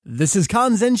This is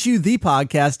Kanzenshu, the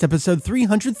podcast, episode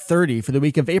 330 for the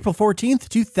week of April 14th,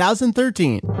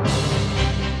 2013.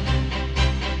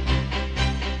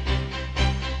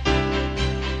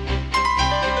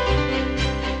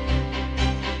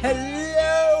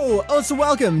 Hello! Also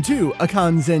welcome to A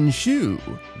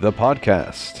Kanzenshu, the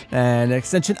podcast, an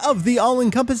extension of the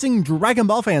all-encompassing Dragon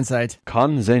Ball fan site.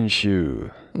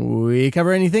 Kanzenshu. We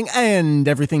cover anything and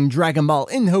everything Dragon Ball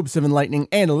in hopes of enlightening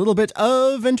and a little bit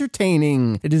of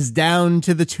entertaining. It is down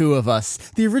to the two of us,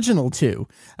 the original two.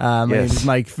 My name is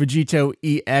Mike Vegito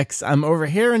EX. I'm over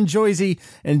here in Jersey,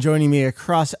 and joining me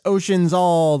across oceans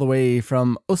all the way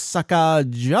from Osaka,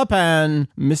 Japan,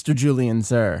 Mr. Julian,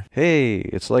 sir. Hey,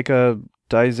 it's like a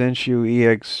Daizenshu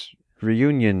EX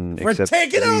reunion. We're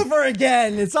taking over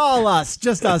again. It's all us,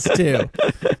 just us two.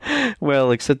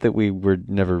 Well, except that we were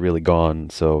never really gone,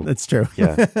 so... That's true.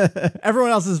 Yeah. Everyone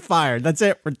else is fired. That's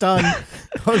it. We're done.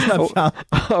 Close up shop.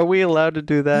 Are we allowed to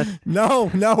do that?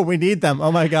 No, we need them.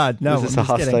 Oh my God, no. Is this a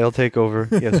hostile takeover?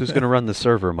 Yes, who's going to run the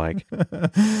server, Mike?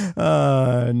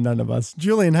 None of us.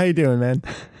 Julian, how you doing, man?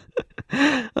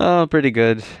 Oh, pretty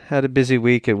good. Had a busy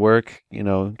week at work,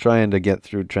 trying to get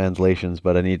through translations,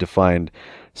 but I need to find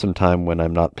some time when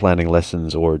I'm not planning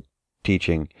lessons or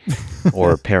teaching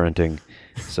or parenting.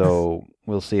 So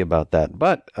we'll see about that.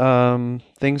 But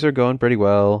things are going pretty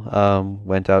well.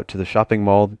 Went out to the shopping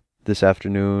mall this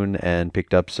afternoon and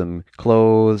picked up some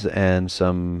clothes and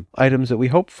some items that we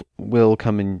hope will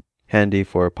come in handy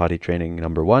for potty training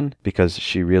number 1, because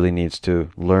she really needs to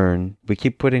learn. We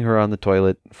keep putting her on the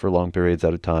toilet for long periods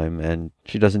at a time, and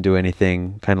she doesn't do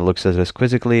anything, kind of looks at us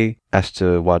quizzically, asks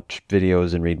to watch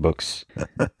videos and read books.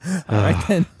 All right,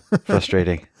 then.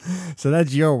 Frustrating. So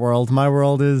that's your world. My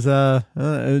world is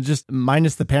just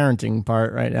minus the parenting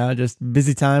part right now. Just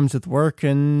busy times with work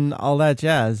and all that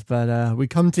jazz. But we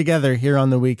come together here on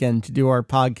the weekend to do our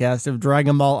podcast of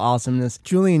Dragon Ball awesomeness.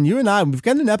 Julian, you and I, we've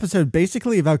got an episode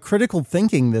basically about critical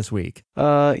thinking this week.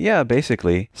 Yeah,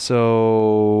 basically.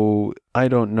 So I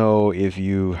don't know if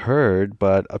you heard,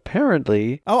 but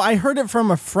apparently... Oh, I heard it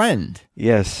from a friend.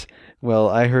 Yes. Well,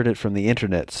 I heard it from the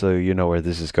internet, so you know where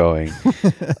this is going.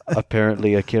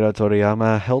 Apparently, Akira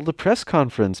Toriyama held a press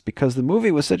conference because the movie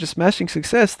was such a smashing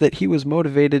success that he was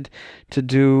motivated to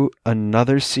do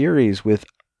another series with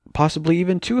possibly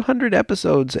even 200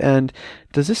 episodes. And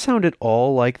does this sound at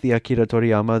all like the Akira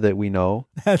Toriyama that we know?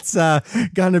 That's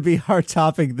going to be our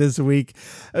topic this week.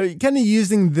 Kind of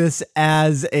using this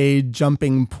as a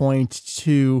jumping point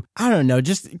to, I don't know,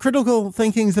 just critical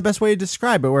thinking is the best way to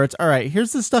describe it, where it's, all right,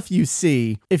 here's the stuff you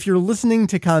see. If you're listening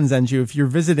to Kanzenshu, if you're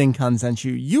visiting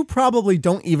Kanzenshu, you probably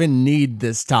don't even need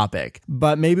this topic,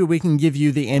 but maybe we can give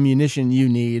you the ammunition you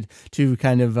need to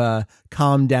kind of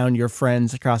calm down your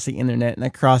friends across the internet and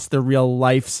across the real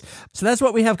lives. So that's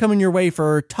what we have coming your way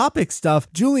for topic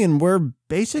stuff. Julian, we're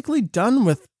basically done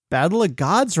with Battle of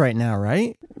Gods right now,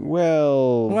 right?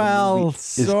 Well,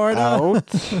 sort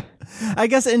of. I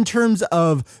guess in terms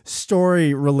of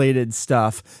story-related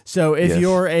stuff. So if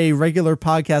you're a regular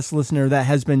podcast listener that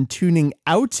has been tuning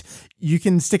out, you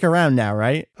can stick around now,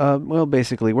 right? Well,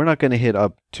 basically, we're not going to hit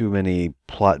up too many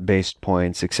plot-based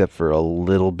points, except for a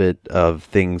little bit of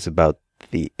things about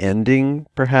the ending,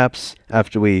 perhaps,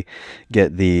 after we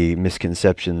get the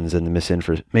misconceptions and the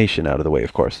misinformation out of the way,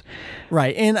 of course.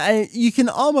 Right, and you can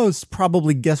almost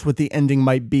probably guess what the ending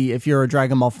might be if you're a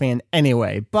Dragon Ball fan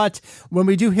anyway, but when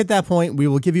we do hit that point, we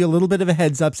will give you a little bit of a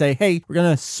heads up, say, hey, we're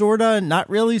going to sorta not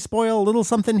really spoil a little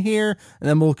something here, and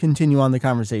then we'll continue on the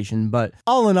conversation, but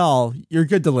all in all, you're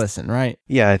good to listen, right?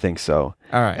 Yeah, I think so.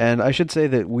 All right. And I should say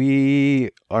that we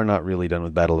are not really done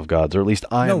with Battle of Gods, or at least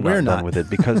I'm not done with it,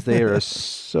 because there are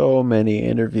so many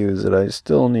interviews that I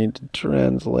still need to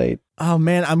translate. Oh,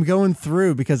 man, I'm going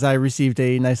through, because I received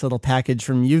a nice little package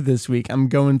from you this week. I'm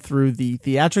going through the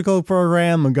theatrical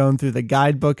program. I'm going through the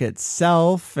guidebook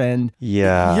itself. And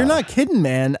yeah, you're not kidding,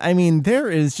 man. I mean, there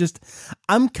is just,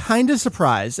 I'm kind of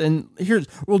surprised. And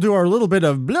we'll do our little bit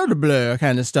of blah, blah, blah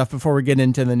kind of stuff before we get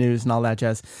into the news and all that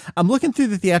jazz. I'm looking through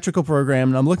the theatrical program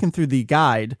and I'm looking through the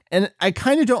guide. And I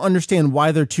kind of don't understand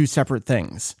why they're two separate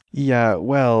things. Yeah,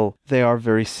 well, they are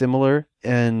very similar,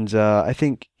 and I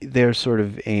think they're sort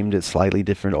of aimed at slightly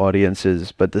different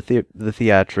audiences, but the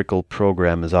theatrical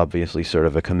program is obviously sort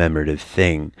of a commemorative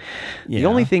thing. Yeah. The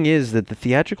only thing is that the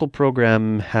theatrical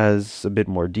program has a bit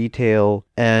more detail,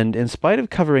 and in spite of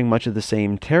covering much of the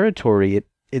same territory,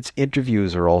 its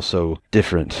interviews are also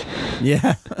different.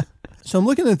 Yeah. So I'm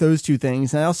looking at those two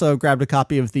things, and I also grabbed a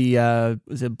copy of the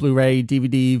was it Blu-ray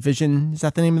DVD Vision? Is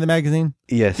that the name of the magazine?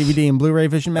 Yes. DVD and Blu-ray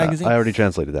Vision magazine. I already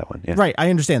translated that one. Yeah. Right, I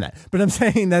understand that. But I'm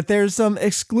saying that there's some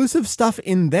exclusive stuff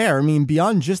in there. I mean,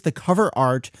 beyond just the cover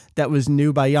art that was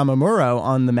new by Yamamuro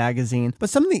on the magazine, but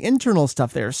some of the internal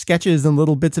stuff there, sketches and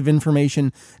little bits of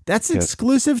information, that's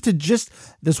exclusive to just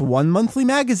this one monthly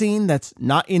magazine that's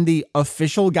not in the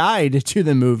official guide to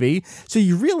the movie. So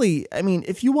you really, I mean,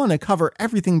 if you want to cover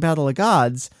everything Battle of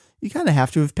Gods, you kind of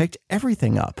have to have picked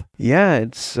everything up. Yeah,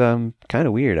 it's kind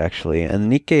of weird, actually.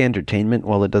 And Nikkei Entertainment,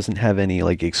 while it doesn't have any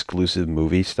like exclusive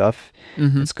movie stuff,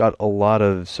 it's got a lot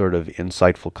of sort of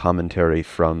insightful commentary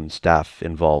from staff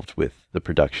involved with the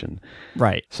production.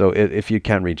 Right. So if you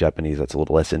can't read Japanese, that's a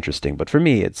little less interesting. But for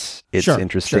me, it's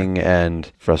interesting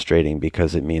and frustrating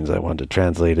because it means I want to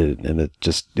translate it, and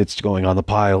it's going on the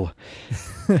pile.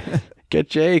 Get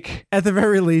Jake. At the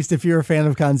very least, if you're a fan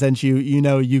of Kanzenshuu, you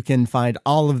know you can find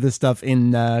all of this stuff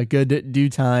in good due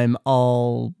time,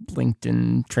 all linked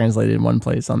and translated in one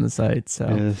place on the site. So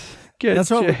yes. Get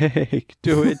Jake.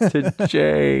 Do it to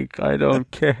Jake. I don't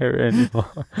care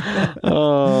anymore.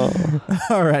 Oh.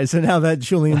 All right. So now that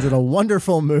Julian's in a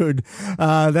wonderful mood,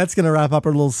 that's going to wrap up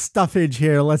our little stuffage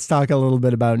here. Let's talk a little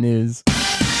bit about news.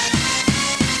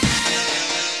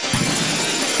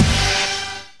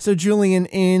 So, Julian,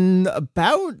 in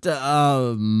about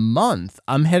a month,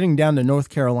 I'm heading down to North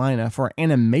Carolina for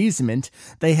Animazement.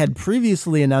 They had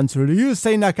previously announced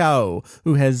Ryusei Nakao,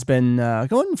 who has been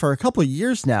going for a couple of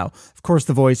years now. Of course,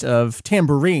 the voice of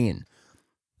Tambourine.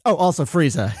 Oh, also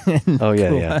Frieza. Oh,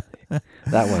 yeah.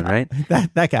 That one, right?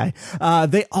 That guy.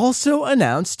 They also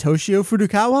announced Toshio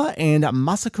Furukawa and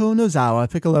Masako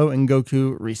Nozawa, Piccolo and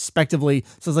Goku, respectively.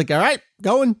 So it's like, all right,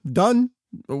 going, done.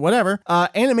 Whatever.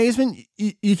 Animazement,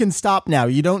 you can stop now.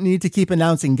 You don't need to keep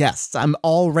announcing guests. I'm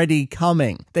already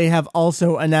coming. They have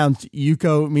also announced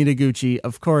Yuko Minaguchi,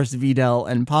 of course,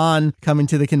 Videl and Pan coming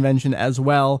to the convention as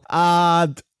well.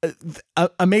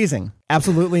 Amazing.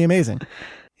 Absolutely amazing.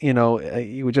 You know,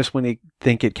 when you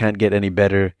think it can't get any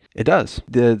better, it does.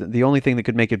 The only thing that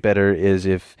could make it better is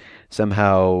if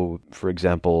somehow, for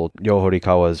example, Yo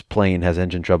Horikawa's plane has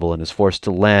engine trouble and is forced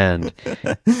to land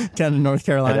down in North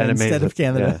Carolina instead of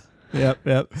Canada. Yeah.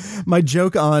 Yep. My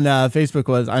joke on Facebook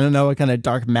was, I don't know what kind of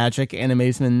dark magic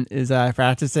Animazement is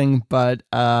practicing, but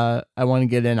I want to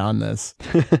get in on this.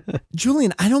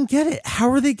 Julian, I don't get it.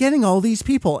 How are they getting all these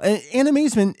people?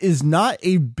 Animazement is not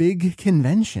a big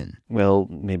convention. Well,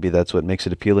 maybe that's what makes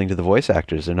it appealing to the voice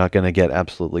actors. They're not going to get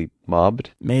absolutely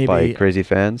mobbed by crazy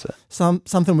fans.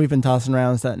 Something we've been tossing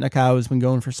around is that Nakao has been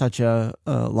going for such a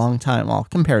long time, well,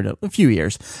 compared to a few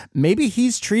years. Maybe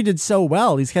he's treated so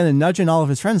well, he's kind of nudging all of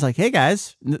his friends like, hey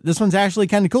guys, this one's actually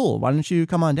kind of cool. Why don't you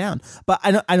come on down? But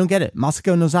I don't get it.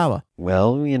 Masako Nozawa.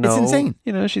 Well, you know, it's insane.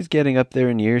 You know, she's getting up there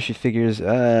in years. She figures,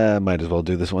 might as well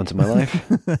do this once in my life.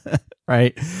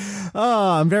 Right.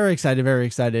 Oh, I'm very excited, very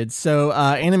excited. So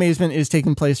Animazement is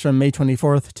taking place from May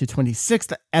 24th to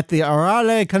 26th at the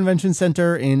Arale Convention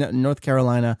Center in North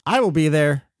Carolina. I will be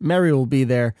there. Mary will be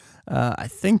there. I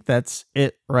think that's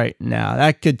it right now.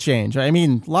 That could change. I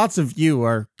mean, lots of you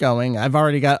are going. I've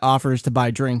already got offers to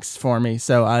buy drinks for me,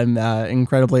 so I'm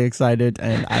incredibly excited,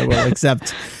 and I will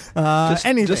accept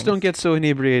anything. Just don't get so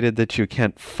inebriated that you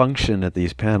can't function at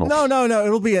these panels. No.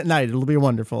 It'll be at night. It'll be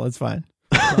wonderful. It's fine.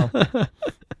 So.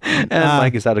 And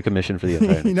Mike is out of commission for the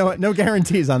entire night. You know what? No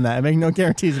guarantees on that. I make no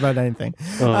guarantees about anything.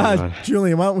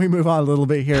 Julian, why don't we move on a little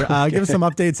bit here? Give us some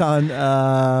updates on,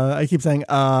 I keep saying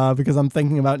because I'm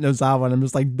thinking about Nozawa and I'm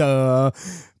just like, duh.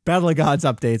 Battle of Gods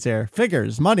updates here.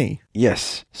 Figures, money.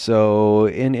 Yes. So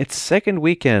in its second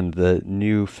weekend, the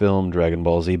new film Dragon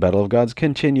Ball Z Battle of Gods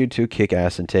continued to kick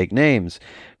ass and take names,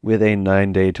 with a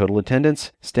 9-day total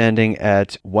attendance standing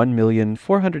at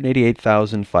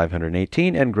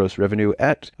 1,488,518 and gross revenue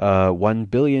at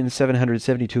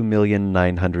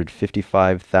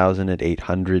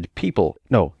 1,772,955,800 people.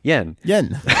 No, yen.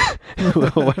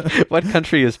 What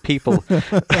country is people?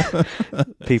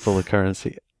 People a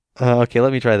currency? Okay,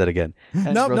 let me try that again.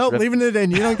 Nope, leaving it in.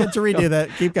 You don't get to redo that.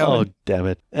 Keep going. Oh, damn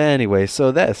it. Anyway,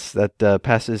 so that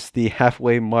passes the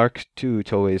halfway mark to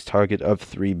Toei's target of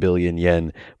 3 billion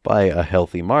yen by a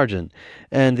healthy margin.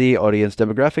 And the audience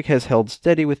demographic has held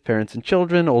steady with parents and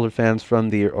children, older fans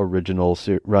from the original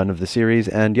run of the series,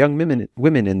 and young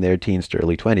women in their teens to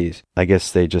early 20s. I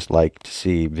guess they just like to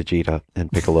see Vegeta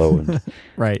and Piccolo and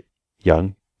right.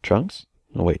 young Trunks?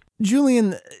 Oh, wait.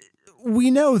 Julian,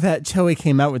 we know that Toei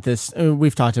came out with this.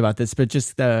 We've talked about this, but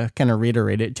just to kind of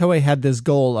reiterate it, Toei had this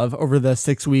goal of over the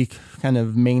 6-week kind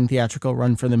of main theatrical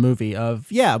run for the movie of,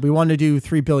 we want to do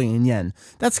 3 billion yen.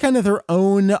 That's kind of their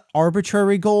own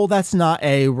arbitrary goal. That's not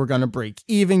a we're going to break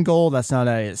even goal. That's not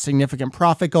a significant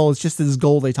profit goal. It's just this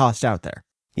goal they tossed out there.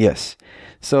 Yes.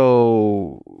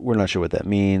 So we're not sure what that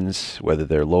means, whether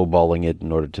they're lowballing it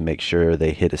in order to make sure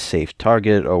they hit a safe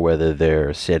target or whether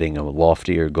they're setting a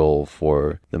loftier goal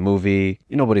for the movie.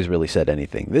 Nobody's really said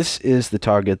anything. This is the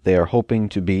target they are hoping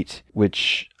to beat,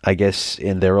 which I guess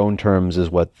in their own terms is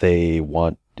what they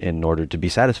want in order to be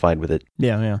satisfied with it.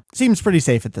 Yeah. Seems pretty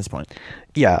safe at this point.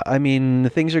 Yeah, I mean,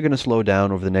 things are going to slow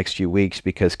down over the next few weeks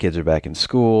because kids are back in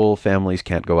school, families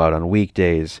can't go out on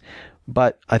weekdays.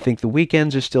 But I think the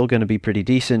weekends are still going to be pretty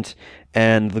decent,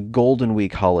 and the Golden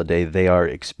Week holiday, they are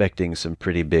expecting some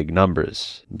pretty big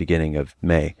numbers, beginning of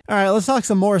May. All right, let's talk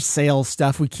some more sales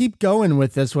stuff. We keep going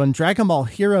with this one. Dragon Ball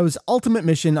Heroes Ultimate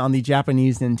Mission on the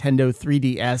Japanese Nintendo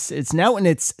 3DS. It's now in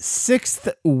its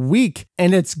 6th week,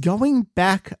 and it's going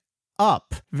back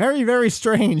up. Very, very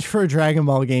strange for a Dragon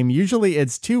Ball game. Usually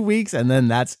it's 2 weeks and then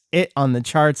that's it on the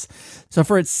charts. So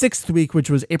for its 6th week, which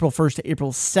was April 1st to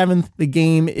April 7th, the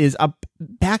game is up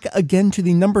back again to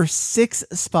the number 6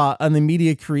 spot on the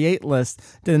Media Create list,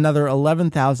 to another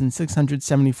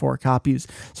 11,674 copies.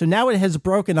 So now it has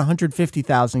broken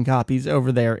 150,000 copies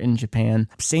over there in Japan.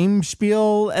 Same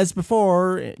spiel as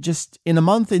before, just in a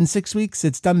month, in 6 weeks,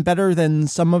 it's done better than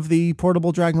some of the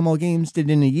portable Dragon Ball games did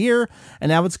in a year, and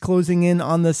now it's closing in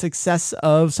on the success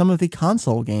of some of the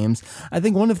console games. I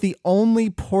think one of the only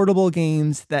portable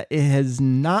games that it has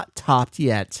not topped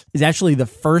yet is actually the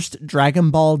first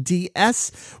Dragon Ball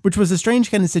DS, which was a strange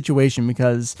kind of situation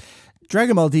because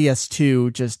Dragon Ball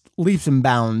DS2 just leaps and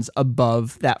bounds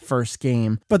above that first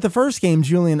game. But the first game,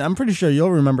 Julian, I'm pretty sure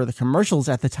you'll remember the commercials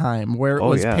at the time where it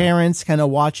was parents kind of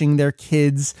watching their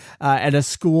kids at a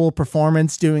school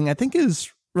performance doing, I think it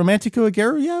was Romantico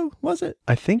Aguerryo, was it?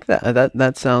 I think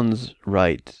that sounds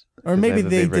right. Or maybe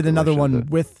they did another one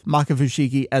with Maka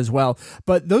Fushigi as well.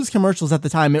 But those commercials at the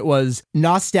time, it was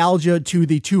nostalgia to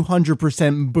the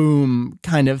 200% boom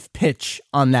kind of pitch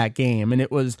on that game. And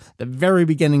it was the very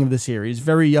beginning of the series,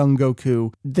 very young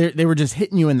Goku. They were just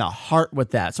hitting you in the heart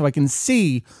with that. So I can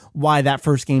see why that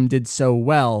first game did so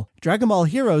well. Dragon Ball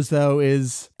Heroes, though,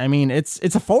 is, I mean, it's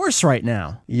a force right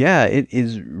now. Yeah, it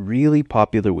is really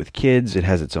popular with kids. It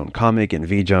has its own comic in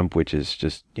V-Jump, which is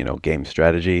just, game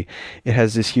strategy. It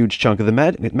has this huge chunk of the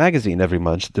magazine every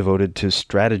month devoted to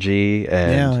strategy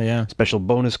and special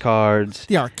bonus cards.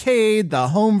 The arcade, the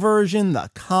home version, the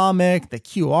comic, the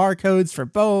QR codes for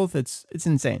both. It's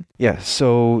insane. Yeah,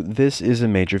 so this is a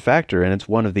major factor, and it's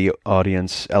one of the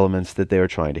audience elements that they are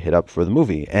trying to hit up for the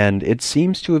movie. And it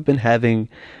seems to have been having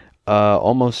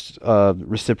almost a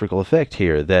reciprocal effect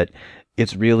here, that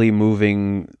it's really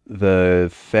moving the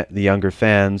younger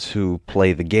fans who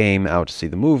play the game out to see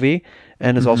the movie,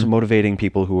 and is also motivating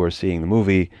people who are seeing the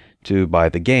movie to buy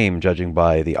the game, judging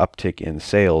by the uptick in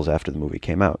sales after the movie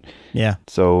came out. Yeah.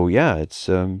 So yeah, it's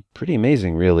pretty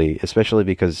amazing, really, especially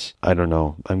because, I don't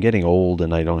know, I'm getting old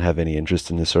and I don't have any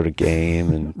interest in this sort of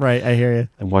game. And right, I hear you.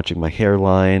 I'm watching my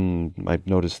hairline. I've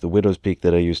noticed the widow's peak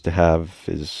that I used to have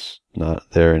is not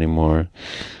there anymore.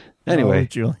 Anyway.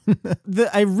 Julian.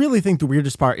 I really think the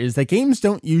weirdest part is that games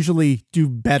don't usually do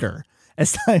better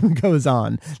as time goes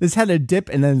on. This had a dip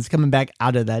and then it's coming back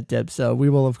out of that dip. So we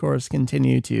will, of course,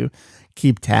 continue to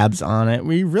keep tabs on it.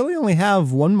 We really only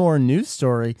have one more news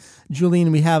story.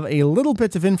 Julian, we have a little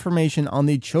bit of information on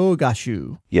the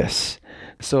Chogashu. Yes.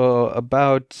 So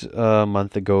about a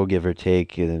month ago, give or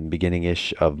take, in the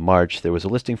beginning-ish of March, there was a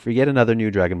listing for yet another new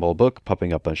Dragon Ball book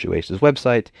popping up on Shueisha's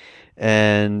website.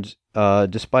 And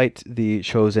despite the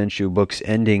Shozenshu books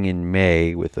ending in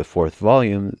May with the 4th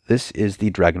volume, this is the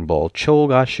Dragon Ball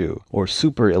Chogashu, or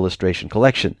Super Illustration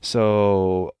Collection.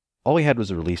 So all we had was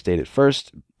a release date at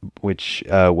first, which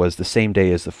was the same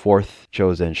day as the 4th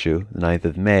Chozenshu, the 9th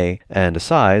of May, and a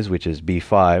size, which is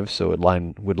B5, so it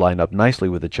would line up nicely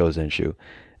with the Chozenshu,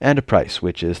 and a price,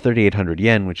 which is 3,800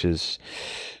 yen, which is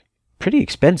pretty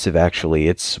expensive, actually.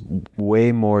 It's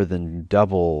way more than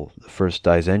double the first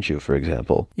Daizenshu, for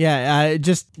example. Yeah,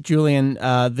 Julian,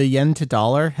 the yen to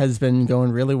dollar has been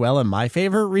going really well in my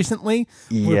favor recently.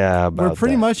 We're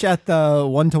pretty much at the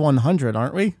 1 to 100,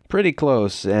 aren't we? Pretty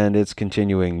close, and it's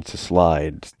continuing to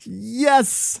slide.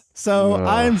 Yes! So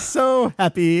I'm so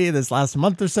happy this last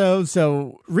month or so.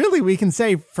 So really, we can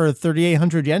say for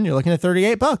 3,800 yen, you're looking at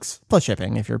 $38 plus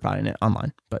shipping if you're buying it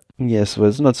online. But yes, well,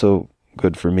 it's not so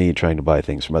good for me trying to buy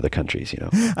things from other countries,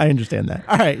 I understand that.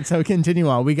 All right, so continue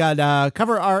on. We got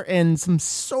cover art and some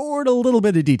sort of little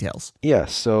bit of details. Yeah,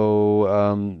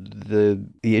 so the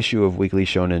issue of Weekly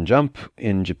Shonen Jump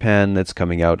in Japan that's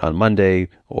coming out on Monday,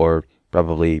 or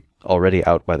probably already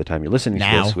out by the time you're listening to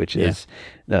this, which is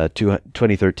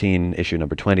 2013 issue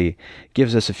number 20,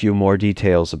 gives us a few more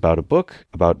details about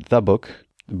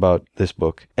this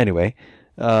book. Anyway,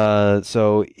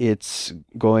 so it's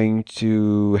going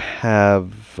to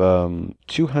have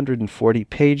 240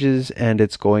 pages, and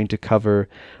it's going to cover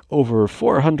over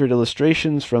 400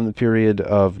 illustrations from the period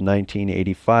of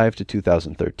 1985 to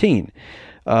 2013.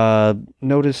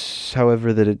 Notice,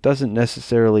 however, that it doesn't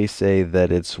necessarily say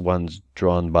that it's ones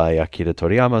drawn by Akira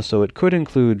Toriyama, so it could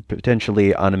include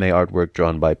potentially anime artwork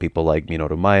drawn by people like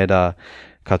Minoru Maeda,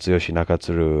 Katsuyoshi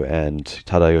Nakatsuru, and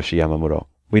Tadayoshi Yamamuro.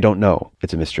 We don't know.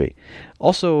 It's a mystery.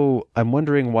 Also, I'm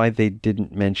wondering why they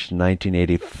didn't mention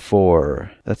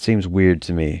 1984. That seems weird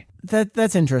to me.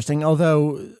 That's interesting,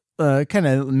 although kind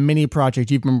of mini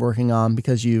project you've been working on,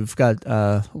 because you've got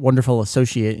a wonderful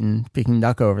associate in Peking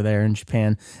Duck over there in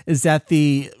Japan, is that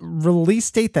the release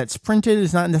date that's printed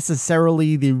is not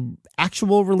necessarily the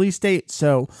actual release date.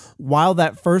 So while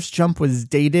that first jump was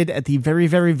dated at the very,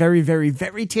 very, very, very,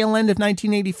 very tail end of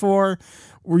 1984,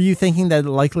 were you thinking that it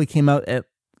likely came out at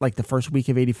like the first week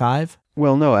of 85?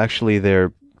 Well, no, actually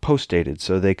they're post-dated.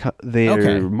 So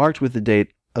they're marked with the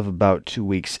date of about 2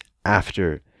 weeks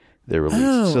after their release.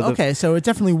 Oh, so it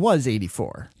definitely was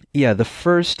 84. Yeah, the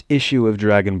first issue of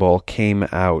Dragon Ball came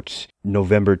out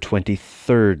November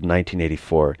 23rd,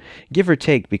 1984. Give or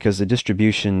take, because the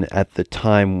distribution at the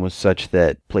time was such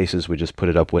that places would just put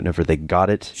it up whenever they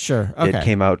got it. Sure, okay. It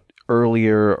came out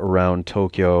earlier around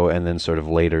Tokyo, and then sort of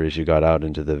later as you got out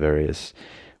into the various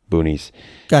boonies.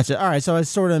 Gotcha. All right, so I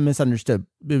sort of misunderstood.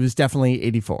 It was definitely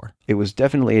 84. It was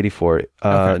definitely 84.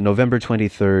 November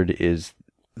 23rd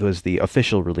was the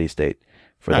official release date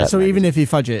for that. So magazine. even if you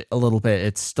fudge it a little bit,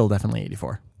 it's still definitely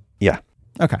 84. Yeah.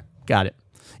 Okay, got it.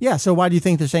 Yeah, so why do you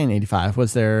think they're saying 85?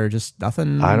 Was there just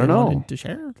nothing I don't know. wanted to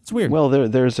share? It's weird. Well,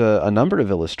 there's a number of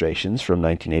illustrations from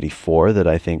 1984 that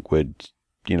I think would,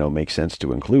 make sense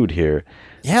to include here.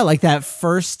 Yeah, like that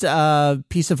first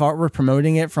piece of artwork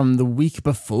promoting it from the week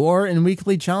before in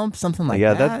Weekly Jump, something like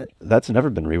that. Yeah, that's never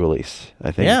been re-released,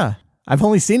 I think. Yeah, I've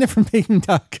only seen it from Peking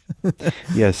Duck.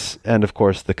 Yes, and of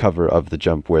course the cover of the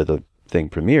Jump where the thing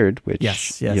premiered, which,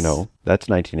 yes. That's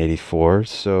 1984,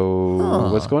 so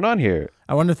what's going on here?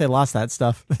 I wonder if they lost that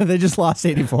stuff. They just lost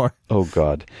 84. Oh,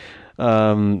 God.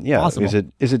 Yeah, Possible.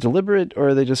 is it deliberate, or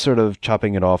are they just sort of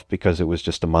chopping it off because it was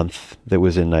just a month that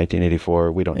was in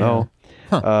 1984? We don't know.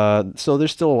 So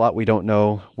there's still a lot we don't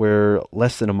know. We're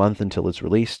less than a month until it's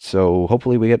released, so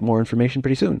hopefully we get more information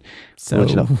pretty soon. So we'll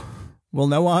let you know. We'll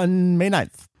know on May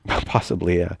 9th.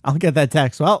 Possibly, yeah. I'll get that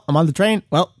text. Well, I'm on the train.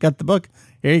 Well, got the book.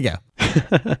 Here you go.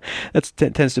 That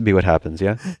tends to be what happens,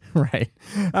 yeah? Right.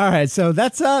 All right. So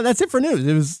that's it for news.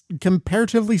 It was,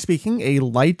 comparatively speaking, a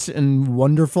light and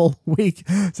wonderful week.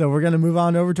 So we're going to move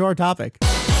on over to our topic.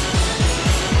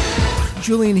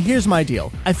 Julian, here's my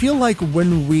deal. I feel like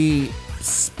when we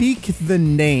speak the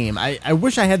name, I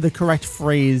wish I had the correct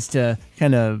phrase to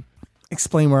kind of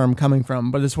explain where I'm coming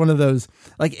from, but it's one of those,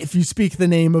 like, if you speak the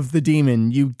name of the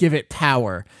demon, you give it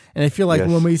power. And I feel like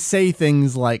when we say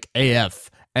things like AF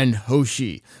and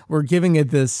Hoshi, we're giving it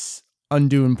this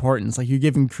undue importance, like you're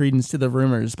giving credence to the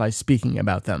rumors by speaking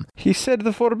about them. He said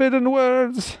the forbidden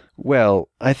words. Well,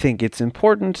 I think it's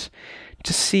important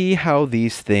to see how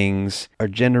these things are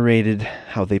generated,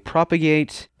 how they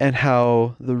propagate, and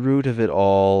how the root of it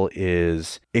all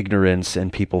is ignorance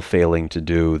and people failing to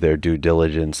do their due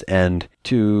diligence, and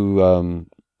to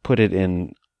put it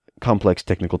in complex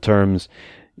technical terms,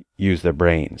 use their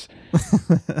brains.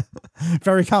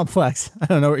 Very complex. I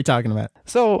don't know what you're talking about.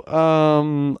 So,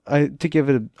 to give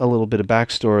it a little bit of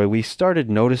backstory, we started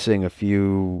noticing a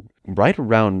few right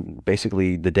around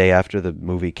basically the day after the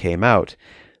movie came out.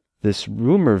 This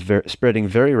rumor spreading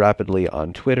very rapidly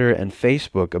on Twitter and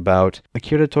Facebook about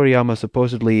Akira Toriyama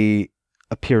supposedly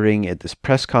appearing at this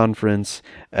press conference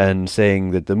and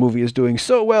saying that the movie is doing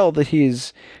so well that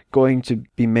he's going to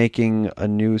be making a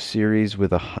new series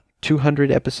with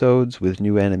 200 episodes with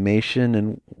new animation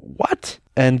and what?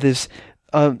 And there's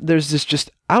this just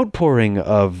outpouring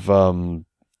of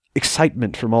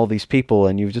excitement from all these people,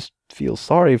 and you just feel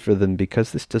sorry for them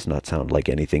because this does not sound like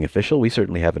anything official. We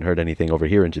certainly haven't heard anything over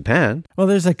here in Japan. Well,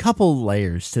 there's a couple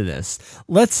layers to this.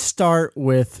 Let's start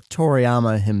with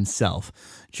Toriyama himself.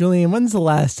 Julian, when's the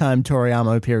last time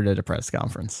Toriyama appeared at a press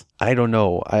conference? I don't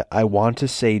know. I want to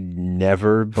say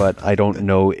never, but I don't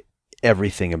know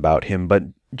everything about him. But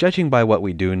judging by what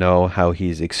we do know, how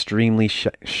he's extremely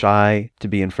shy to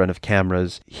be in front of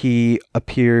cameras, he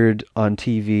appeared on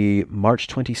TV March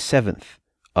 27th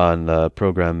on the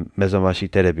program Mezamashi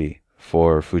Terebi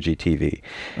for Fuji TV,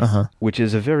 which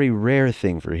is a very rare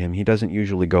thing for him. He doesn't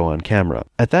usually go on camera.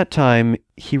 At that time,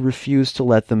 he refused to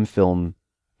let them film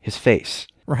his face.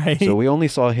 Right. So we only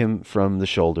saw him from the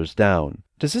shoulders down.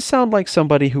 Does this sound like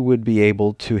somebody who would be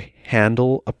able to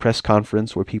handle a press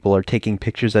conference where people are taking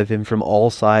pictures of him from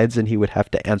all sides and he would have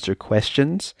to answer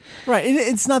questions? Right.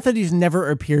 It's not that he's never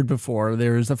appeared before.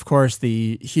 There's, of course,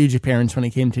 the huge appearance when he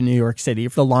came to New York City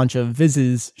for the launch of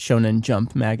Viz's Shonen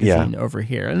Jump magazine over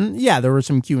here. And yeah, there were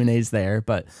some Q&As there,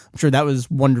 but I'm sure that was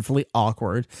wonderfully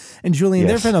awkward. And Julian,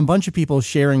 there have been a bunch of people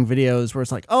sharing videos where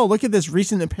it's like, oh, look at this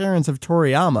recent appearance of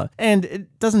Toriyama. And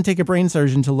it doesn't take a brain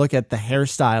surgeon to look at the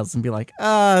hairstyles and be like,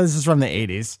 this is from the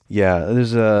 80s. Yeah,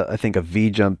 there's I think a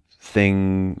V-Jump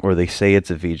thing, or they say it's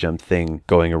a V-Jump thing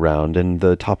going around, and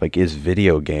the topic is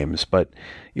video games. But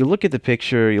you look at the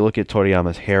picture, you look at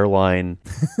Toriyama's hairline,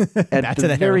 at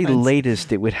the very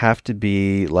latest, it would have to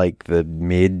be like the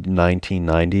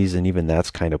mid-1990s, and even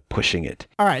that's kind of pushing it.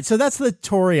 All right, so that's the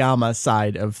Toriyama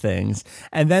side of things.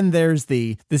 And then there's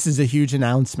this is a huge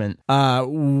announcement.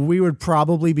 We would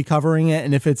probably be covering it,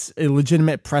 and if it's a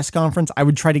legitimate press conference, I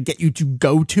would try to get you to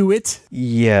go to it.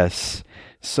 Yes.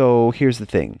 So here's the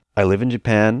thing. I live in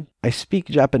Japan. I speak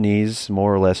Japanese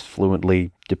more or less fluently,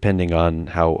 depending on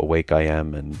how awake I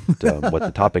am and what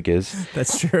the topic is.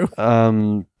 That's true.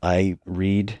 I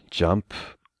read Jump.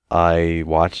 I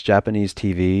watch Japanese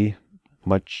TV,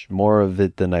 much more of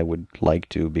it than I would like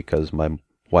to because my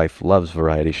wife loves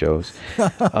variety shows.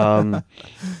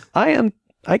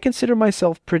 I consider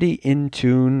myself pretty in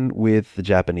tune with the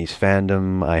Japanese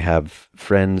fandom. I have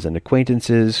friends and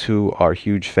acquaintances who are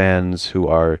huge fans, who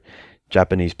are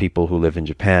Japanese people who live in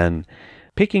Japan.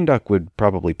 Peking Duck would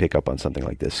probably pick up on something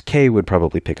like this. Kay would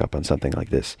probably pick up on something like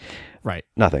this. Right.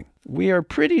 Nothing. We are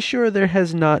pretty sure there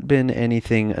has not been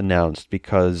anything announced,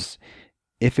 because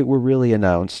if it were really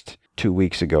announced 2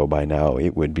 weeks ago by now,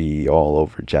 it would be all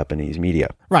over Japanese media.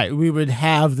 Right. We would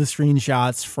have the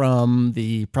screenshots from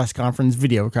the press conference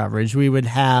video coverage. We would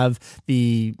have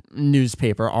the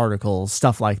newspaper articles,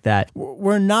 stuff like that.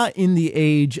 We're not in the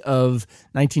age of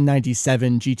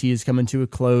 1997. GT is coming to a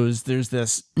close. There's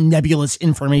this nebulous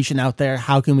information out there.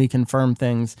 How can we confirm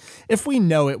things? If we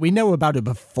know it, we know about it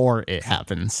before it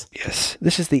happens. Yes.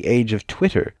 This is the age of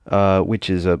Twitter, which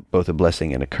is both a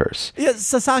blessing and a curse. Yeah,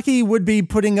 Sasaki would be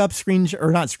putting up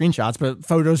not screenshots, but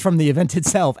photos from the event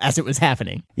itself as it was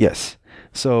happening. Yes.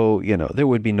 So, there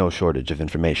would be no shortage of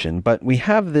information, but we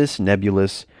have this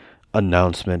nebulous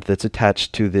announcement that's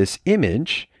attached to this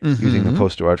image using the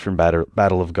poster art from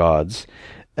Battle of Gods.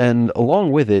 And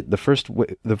along with it, the first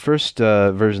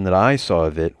version that I saw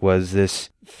of it was this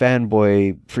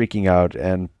fanboy freaking out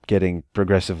and getting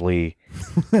progressively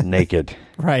naked.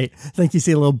 Right. I think you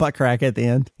see a little butt crack at the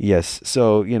end. Yes.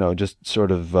 So, just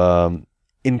sort of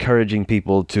encouraging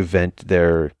people to vent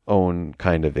their own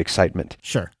kind of excitement.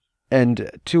 Sure. And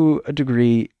to a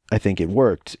degree, I think it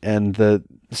worked. And the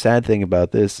sad thing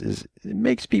about this is it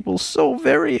makes people so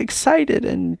very excited,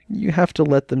 and you have to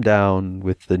let them down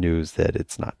with the news that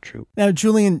it's not true. Now,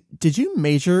 Julian, did you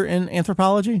major in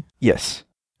anthropology? Yes.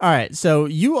 All right, so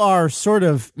you are sort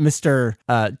of Mr.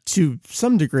 To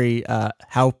some degree,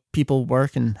 how people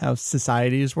work and how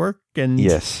societies work, and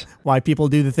yes, why people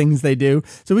do the things they do.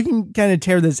 So we can kind of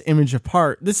tear this image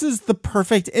apart. This is the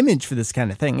perfect image for this kind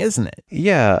of thing, isn't it?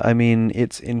 Yeah, I mean,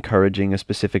 it's encouraging a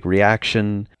specific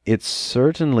reaction. It's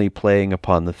certainly playing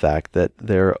upon the fact that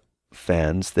there are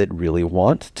fans that really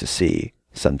want to see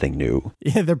something new.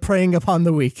 Yeah, they're preying upon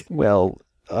the weak. Well,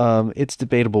 it's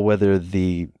debatable whether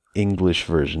the English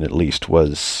version at least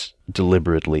was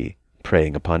deliberately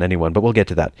preying upon anyone, but we'll get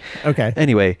to that. Okay.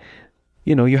 Anyway,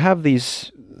 you have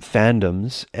these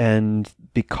fandoms, and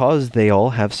because they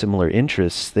all have similar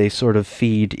interests, they sort of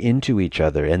feed into each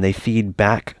other, and they feed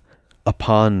back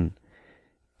upon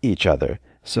each other.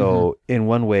 So in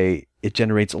one way, it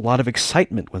generates a lot of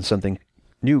excitement when something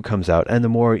new comes out, and the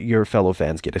more your fellow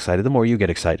fans get excited, the more you get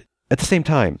excited. At the same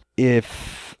time,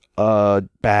 if a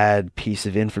bad piece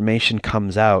of information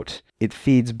comes out, it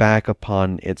feeds back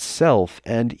upon itself,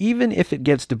 and even if it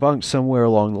gets debunked somewhere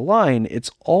along the line, it's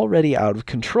already out of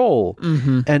control.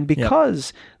 And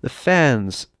because the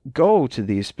fans go to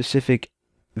these specific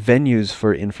venues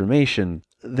for information,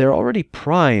 they're already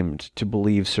primed to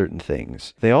believe certain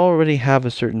things. They already have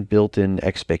a certain built-in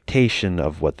expectation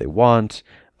of what they want,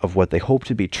 of what they hope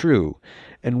to be true.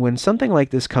 And when something like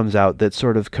this comes out that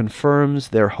sort of confirms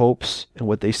their hopes and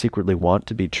what they secretly want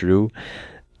to be true,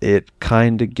 it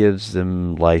kind of gives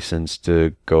them license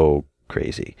to go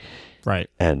crazy. Right.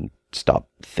 And stop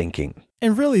thinking.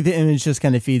 And really, the image just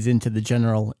kind of feeds into the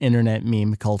general internet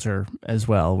meme culture as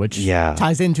well, which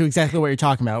ties into exactly what you're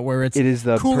talking about, where it is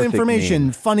the cool information,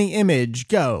 meme. Funny image,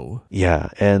 go. Yeah,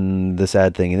 and the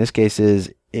sad thing in this case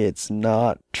is it's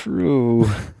not true.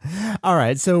 All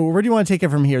right, so where do you want to take it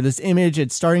from here? This image,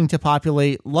 it's starting to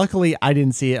populate. Luckily, I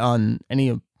didn't see it on any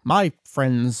of my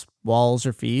friends' walls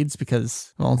or feeds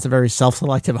because, well, it's a very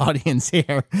self-selective audience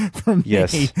here from me.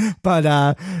 Yes.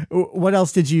 But what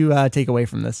else did you take away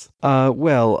from this?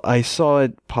 Well, I saw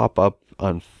it pop up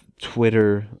on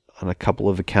Twitter on a couple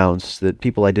of accounts that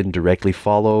people I didn't directly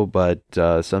follow, but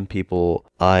some people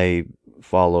I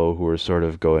follow who are sort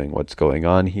of going, what's going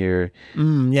on here?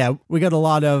 Yeah, we got a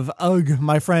lot of, ugh,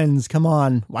 my friends, come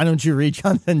on, why don't you read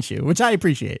Content You? Which I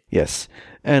appreciate. Yes,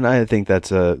 and I think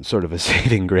that's a sort of a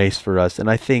saving grace for us, and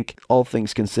I think all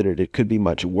things considered, it could be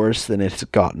much worse than it's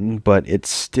gotten, but it's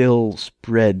still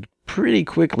spread pretty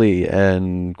quickly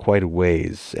and quite a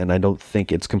ways, and I don't think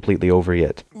it's completely over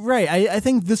yet. Right. I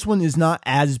think this one is not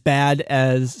as bad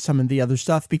as some of the other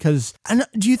stuff because,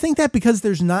 do you think that because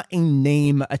there's not a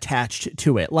name attached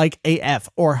to it, like AF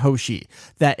or Hoshi,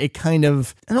 that it kind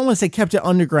of, I don't want to say kept it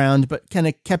underground, but kind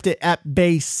of kept it at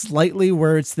bay slightly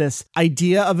where it's this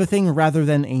idea of a thing rather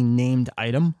than a named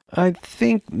item? I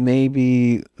think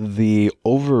maybe the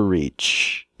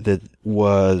overreach that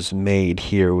was made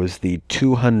here was the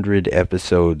 200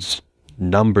 episodes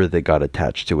number that got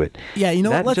attached to it. Yeah, you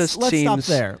know what? Let's stop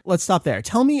there. Let's stop there.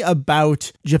 Tell me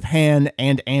about Japan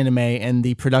and anime and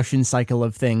the production cycle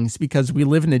of things, because we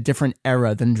live in a different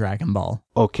era than Dragon Ball.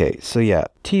 Okay, so yeah,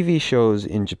 TV shows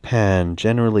in Japan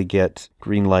generally get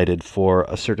greenlighted for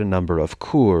a certain number of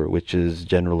cour, which is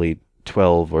generally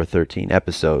 12 or 13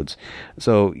 episodes.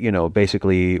 So,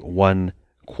 basically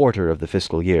 1/4 of the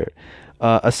fiscal year.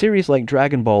 A series like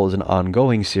Dragon Ball is an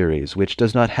ongoing series, which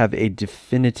does not have a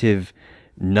definitive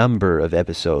number of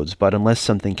episodes, but unless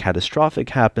something catastrophic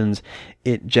happens,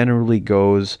 it generally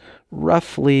goes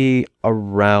roughly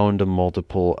around a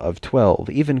multiple of 12.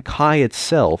 Even Kai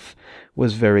itself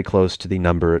was very close to the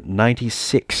number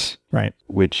 96. Right.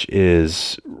 Which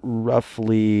is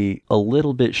roughly a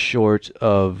little bit short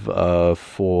of a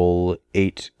full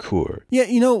 8 cour. Yeah,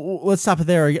 let's stop it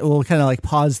there. We'll kind of like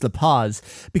pause the pause.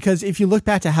 Because if you look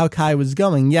back to how Kai was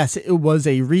going, yes, it was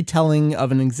a retelling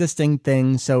of an existing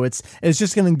thing. So it's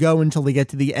just going to go until they get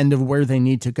to the end of where they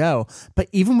need to go. But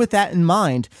even with that in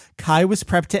mind, Kai was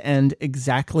prepped to end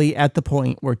exactly at the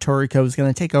point where Toriko is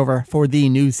going to take over for the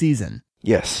new season.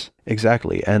 Yes,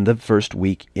 exactly. And the first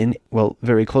week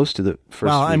very close to the first week.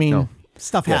 Well, I mean,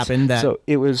 stuff happened. So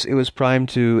it was primed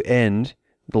to end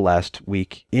the last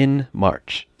week in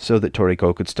March so that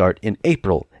Toriko could start in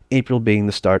April. April being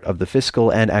the start of the fiscal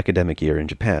and academic year in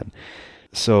Japan.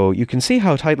 So you can see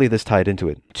how tightly this tied into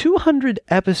it. 200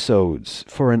 episodes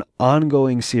for an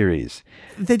ongoing series.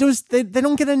 They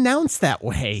don't get announced that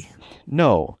way.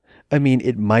 No. I mean,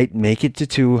 it might make it to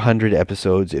 200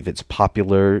 episodes if it's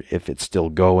popular, if it's still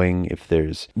going, if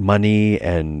there's money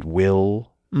and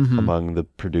will among the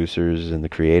producers and the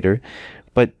creator.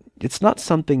 But it's not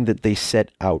something that they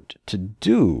set out to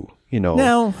do.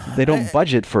 No, they don't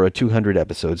budget for a 200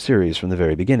 episode series from the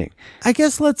very beginning. I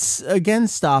guess let's again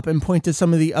stop and point to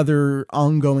some of the other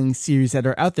ongoing series that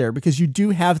are out there, because you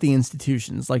do have the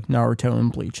institutions like Naruto and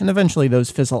Bleach, and eventually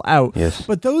those fizzle out. Yes.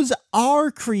 But those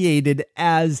are created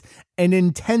as an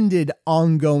intended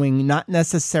ongoing, not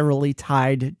necessarily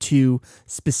tied to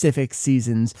specific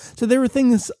seasons. So there were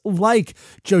things like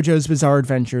JoJo's Bizarre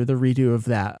Adventure, the redo of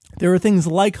that. There were things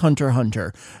like Hunter x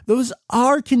Hunter. Those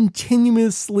are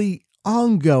continuously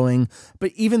ongoing,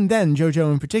 but even then,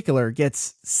 JoJo in particular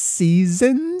gets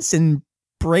seasons and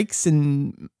breaks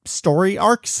and story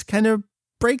arcs kind of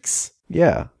breaks.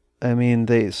 Yeah. I mean,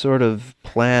 they sort of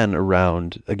plan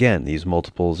around, again, these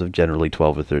multiples of generally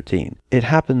 12 or 13. It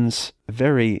happens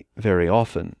very, very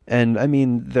often. And, I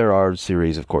mean, there are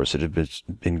series, of course, that have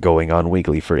been going on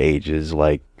weekly for ages,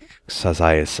 like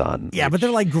Sazae-san. Yeah, but they're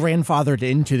like grandfathered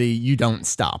into the you don't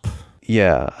stop.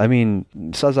 Yeah, I mean,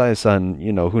 Sazae-san,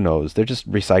 who knows? They're just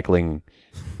recycling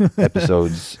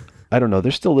episodes. I don't know.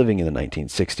 They're still living in the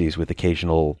 1960s with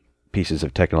occasional pieces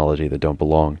of technology that don't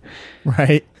belong.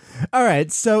 Right. All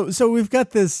right, so we've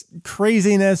got this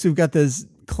craziness, we've got this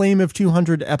claim of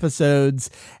 200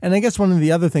 episodes, and I guess one of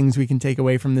the other things we can take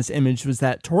away from this image was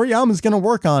that Toriyama's going to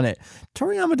work on it.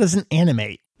 Toriyama doesn't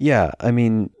animate. Yeah, I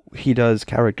mean, he does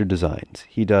character designs,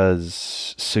 he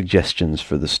does suggestions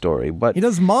for the story, but he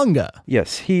does manga.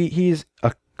 Yes, he's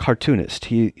a cartoonist.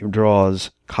 He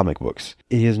draws comic books.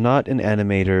 He is not an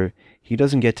animator. He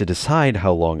doesn't get to decide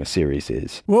how long a series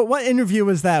is. What interview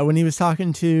was that when he was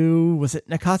talking to, was it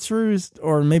Nakatsuru?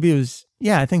 Or maybe it was,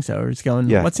 yeah, I think so. Or he's going,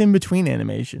 what's in between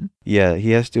animation? Yeah,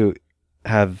 he has to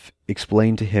have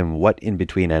explained to him what in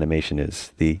between animation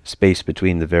is, the space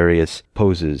between the various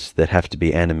poses that have to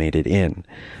be animated in.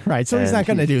 Right, so he's not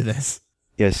going to do this.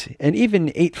 Yes, and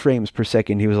even 8 frames per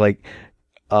second, he was like,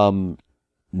 no,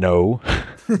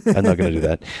 I'm not going to do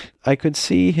that. I could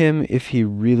see him, if he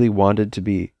really wanted to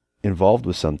be involved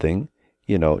with something,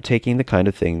 taking the kind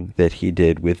of thing that he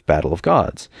did with Battle of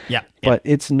Gods. Yeah. But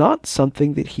it's not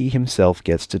something that he himself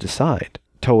gets to decide.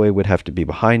 Toei would have to be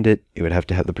behind it. It would have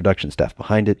to have the production staff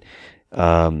behind it.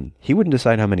 He wouldn't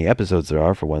decide how many episodes there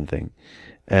are, for one thing.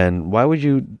 And why would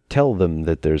you tell them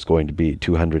that there's going to be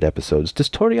 200 episodes?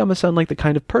 Does Toriyama sound like the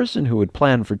kind of person who would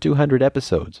plan for 200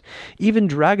 episodes? Even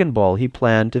Dragon Ball, he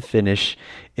planned to finish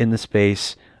in the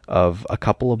space of a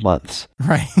couple of months.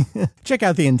 Right. Check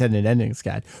out the intended endings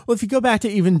guide. Well, if you go back to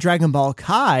even Dragon Ball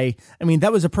Kai, I mean,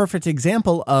 that was a perfect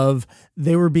example of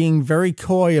they were being very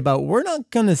coy about, we're not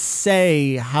going to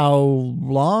say how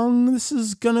long this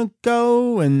is going to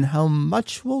go and how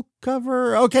much we'll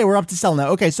cover. Okay, we're up to Cell now.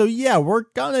 Okay, so yeah, we're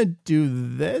going to do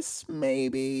this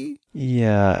maybe.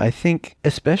 Yeah, I think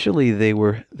especially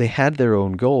they had their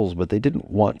own goals, but they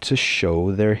didn't want to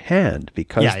show their hand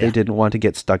because they didn't want to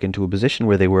get stuck into a position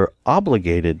where they were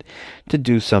obligated to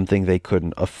do something they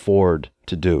couldn't afford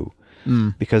to do.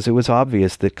 Because it was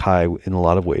obvious that Kai, in a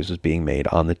lot of ways, was being made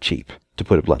on the cheap, to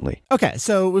put it bluntly. Okay,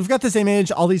 so we've got this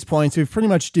image, all these points. We've pretty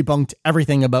much debunked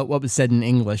everything about what was said in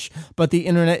English, but the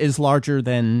internet is larger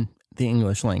than the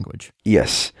English language.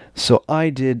 Yes. So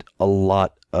I did a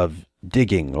lot of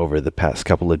digging over the past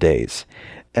couple of days.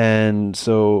 And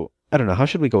so, I don't know, how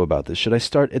should we go about this? Should I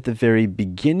start at the very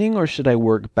beginning or should I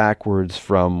work backwards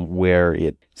from where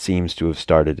it seems to have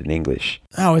started in English?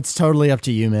 Oh, it's totally up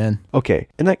to you, man. Okay,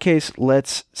 in that case,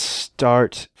 let's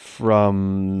start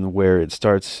from where it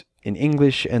starts in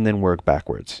English and then work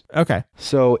backwards. Okay.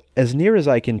 So, as near as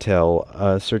I can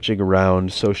tell, searching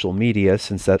around social media,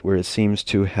 since that's where it seems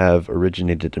to have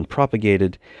originated and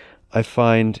propagated, I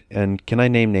find, and can I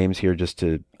name names here just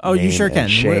to you sure can.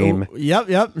 Shame?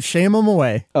 Yep. Shame them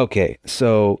away. Okay,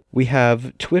 so we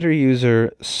have Twitter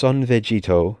user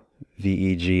SonVegito,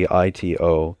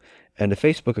 Vegito, and a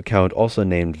Facebook account also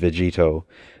named Vegito,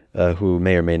 who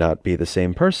may or may not be the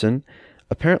same person,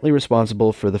 apparently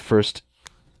responsible for the first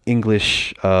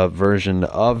English version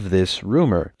of this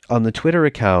rumor. On the Twitter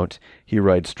account, he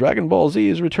writes, Dragon Ball Z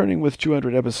is returning with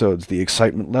 200 episodes. The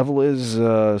excitement level is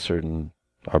a certain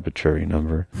arbitrary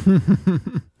number.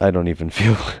 I don't even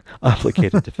feel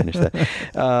obligated to finish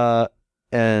that.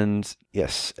 And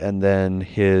yes, and then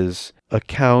his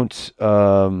account,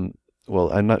 well,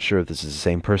 I'm not sure if this is the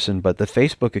same person, but the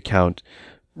Facebook account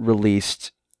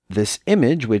released this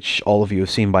image, which all of you have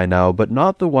seen by now, but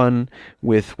not the one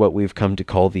with what we've come to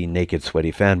call the naked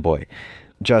sweaty fanboy.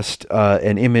 Just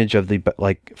an image of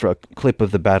for a clip of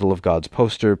the Battle of Gods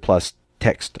poster plus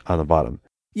text on the bottom.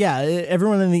 Yeah,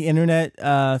 everyone on the internet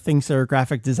thinks they're a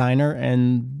graphic designer,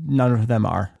 and none of them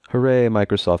are. Hooray,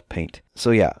 Microsoft Paint.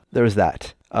 So yeah, there's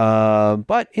that.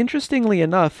 But interestingly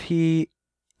enough, he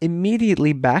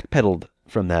immediately backpedaled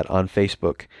from that on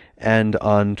Facebook and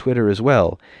on Twitter as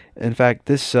well. In fact,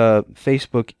 this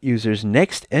Facebook user's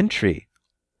next entry,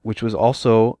 which was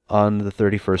also on the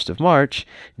 31st of March,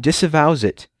 disavows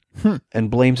it. And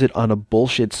blames it on a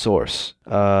bullshit source.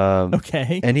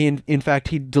 Okay. And in fact,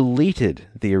 he deleted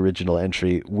the original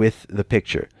entry with the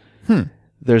picture.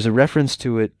 There's a reference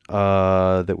to it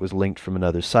that was linked from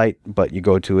another site, but you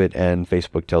go to it and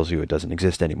Facebook tells you it doesn't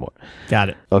exist anymore. Got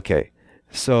it. Okay.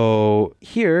 So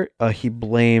here, he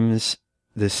blames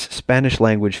this Spanish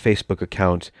language Facebook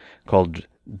account called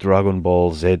Dragon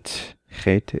Ball ZGTAF.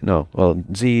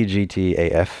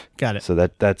 Got it. So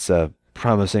that's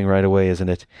promising right away, isn't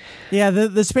it? Yeah,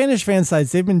 the Spanish fan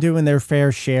sites, they've been doing their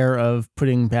fair share of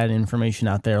putting bad information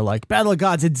out there, like Battle of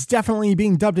Gods, it's definitely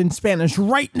being dubbed in Spanish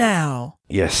right now.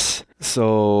 Yes.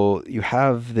 So you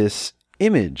have this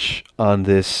image on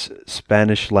this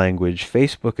Spanish language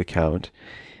Facebook account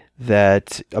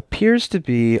that appears to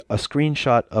be a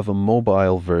screenshot of a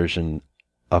mobile version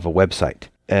of a website.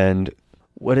 And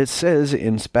what it says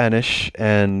in Spanish,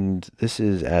 and this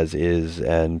is as is,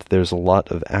 and there's a lot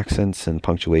of accents and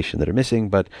punctuation that are missing,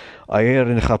 but ayer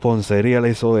en Japón se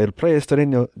realizó el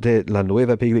preestreno de la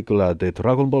nueva película de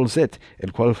Dragon Ball Z,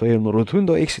 el cual fue un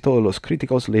rotundo éxito. Los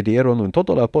críticos le dieron un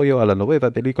total apoyo a la nueva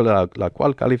película, la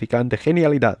cual califican de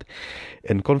genialidad.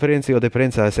 En conferencia de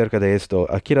prensa acerca de esto,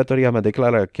 Akira Toriyama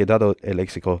declara que dado el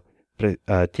éxito,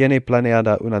 tiene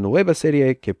planeada una nueva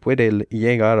serie que puede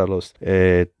llegar a los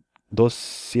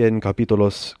 200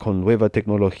 capítulos con nueva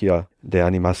tecnología de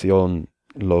animación,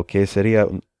 lo que sería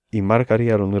y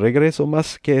marcaría un regreso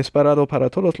más que esperado para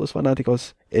todos los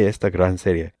fanáticos de esta gran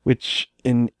serie. Which,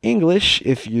 in English,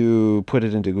 if you put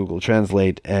it into Google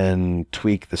Translate and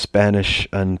tweak the Spanish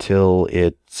until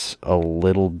it's a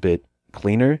little bit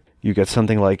cleaner, you get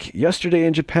something like, yesterday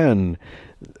in Japan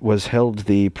was held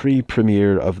the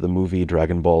pre-premiere of the movie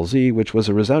Dragon Ball Z, which was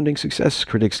a resounding success.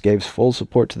 Critics gave full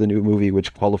support to the new movie,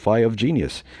 which qualify of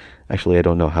genius. Actually, I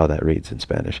don't know how that reads in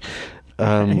Spanish.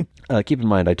 Keep in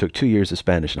mind, I took 2 years of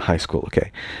Spanish in high school,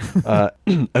 okay?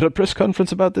 At a press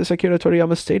conference about this, Akira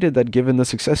Toriyama stated that given the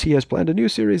success, he has planned a new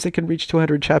series that can reach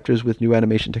 200 chapters with new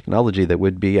animation technology that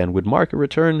would be and would mark a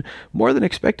return more than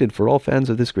expected for all fans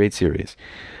of this great series.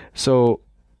 So,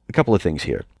 a couple of things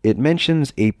here. It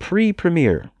mentions a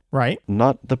pre-premiere, Right.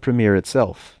 not the premiere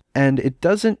itself. And it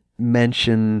doesn't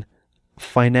mention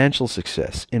financial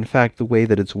success. In fact, the way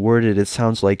that it's worded, it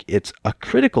sounds like it's a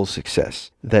critical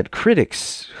success. That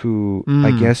critics, who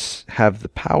I guess have the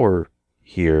power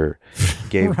here,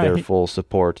 gave their Right. full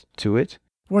support to it.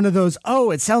 One of those,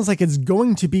 oh, it sounds like it's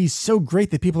going to be so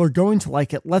great that people are going to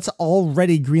like it. Let's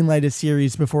already greenlight a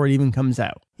series before it even comes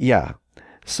out. Yeah.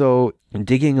 So,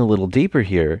 digging a little deeper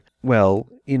here, well,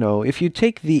 you know, if you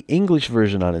take the English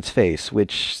version on its face,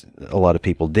 which a lot of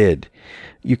people did,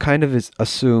 you kind of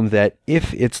assume that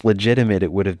if it's legitimate,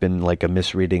 it would have been like a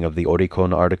misreading of the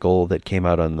Oricon article that came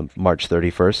out on the March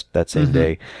 31st, that same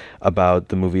day, about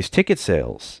the movie's ticket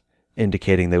sales,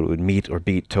 indicating that it would meet or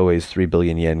beat Toei's 3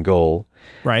 billion yen goal.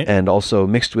 Right. And also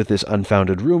mixed with this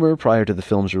unfounded rumor prior to the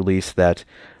film's release that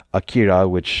Akira,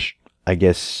 which I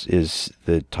guess is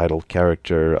the title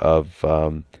character of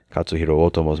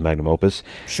Katsuhiro Otomo's magnum opus,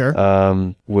 Sure.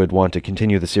 would want to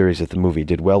continue the series if the movie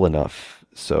did well enough.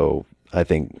 So I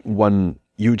think one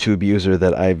YouTube user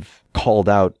that I've called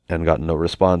out and gotten no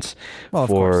response Well, of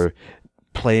for course.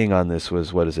 playing on this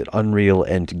was, what is it, Unreal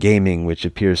End Gaming, which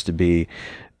appears to be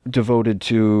devoted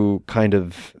to kind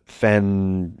of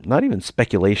fan, not even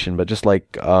speculation, but just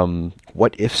like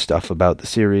what if stuff about the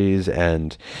series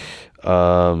and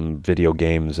video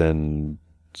games and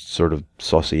sort of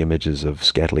saucy images of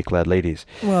scantily clad ladies.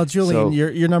 Well, Julian, So-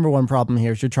 your number one problem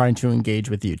here is you're trying to engage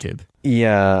with YouTube.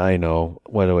 Yeah, I know.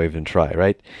 Why do I even try,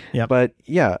 right? Yep. But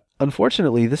yeah,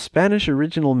 unfortunately, the Spanish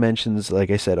original mentions, like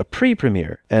I said, a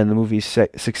pre-premiere, and the movie's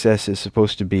success is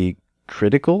supposed to be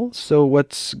critical. So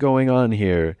what's going on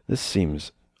here? This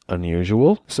seems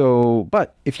unusual. So,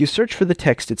 but if you search for the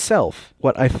text itself,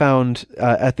 what I found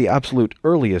at the absolute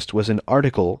earliest was an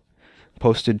article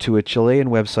posted to a Chilean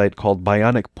website called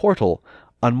Bionic Portal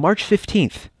on March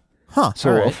 15th. Huh.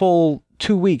 So all a right. full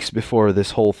 2 weeks before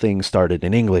this whole thing started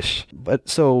in English. But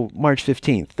so March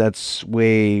 15th, that's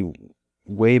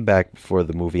way back before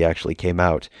the movie actually came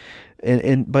out.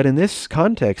 But in this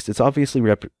context, it's obviously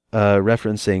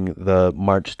referencing the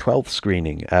March 12th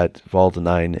screening at Vault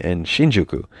 9 in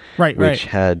Shinjuku, Right, which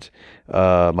right. had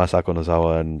Masako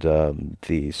Nozawa and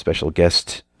the special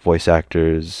guest voice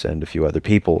actors and a few other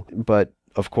people. But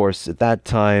of course, at that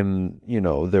time, you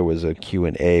know, there was a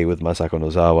Q&A with Masako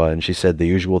Nozawa, and she said the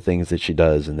usual things that she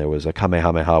does, and there was a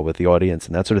kamehameha with the audience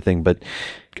and that sort of thing. But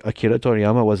Akira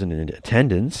Toriyama wasn't in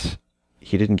attendance.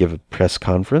 He didn't give a press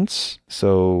conference.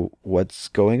 So what's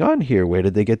going on here? Where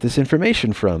did they get this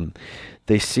information from?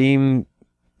 They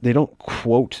don't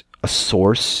quote a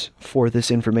source for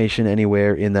this information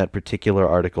anywhere in that particular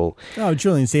article. Oh,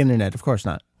 Julian, it's the internet. Of course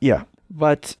not. Yeah.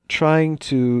 But trying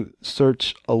to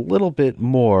search a little bit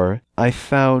more, I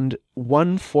found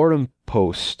one forum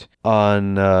post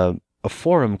on a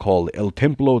forum called El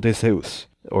Templo de Zeus,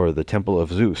 or the Temple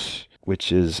of Zeus, which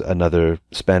is another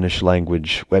Spanish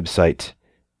language website.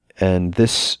 And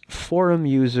this forum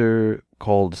user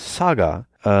called Saga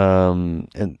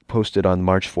and posted on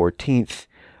March 14th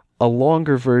a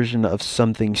longer version of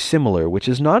something similar, which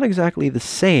is not exactly the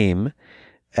same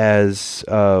as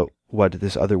what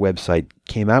this other website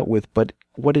came out with, but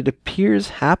what it appears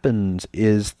happens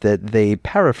is that they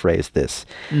paraphrase this.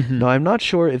 Now, I'm not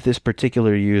sure if this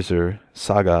particular user,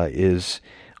 Saga, is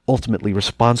ultimately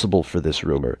responsible for this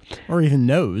rumor. Or even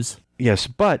knows. Yes,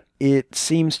 but it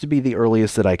seems to be the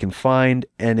earliest that I can find,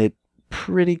 and it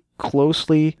pretty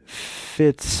closely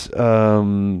fits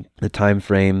the time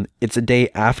frame. It's a day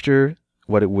after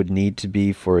what it would need to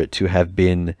be for it to have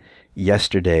been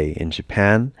yesterday in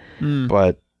Japan,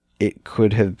 but it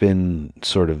could have been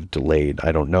sort of delayed.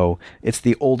 I don't know. It's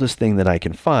the oldest thing that I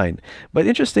can find. But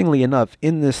interestingly enough,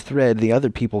 in this thread, the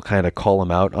other people kind of call him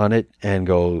out on it and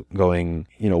going,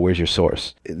 you know, where's your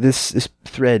source? This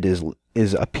thread is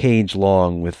is a page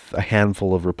long with a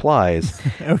handful of replies.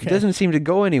 Okay. It doesn't seem to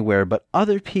go anywhere, but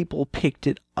other people picked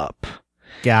it up.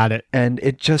 Got it. And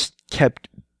it just kept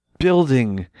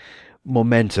building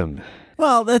momentum.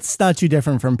 Well, that's not too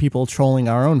different from people trolling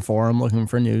our own forum looking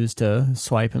for news to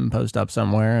swipe and post up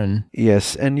somewhere. And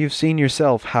Yes, and you've seen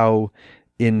yourself how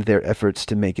in their efforts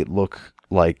to make it look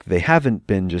like they haven't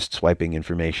been just swiping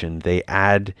information, they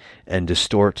add and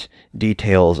distort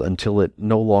details until it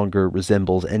no longer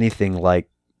resembles anything like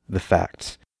the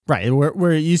facts. right,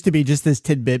 where it used to be just this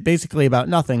tidbit basically about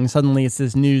nothing, suddenly it's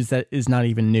this news that is not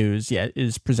even news yet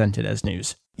is presented as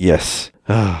news. Yes.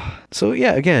 So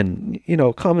yeah, again,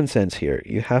 common sense here.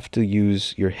 You have to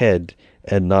use your head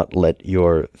and not let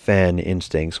your fan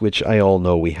instincts, which I all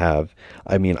know we have.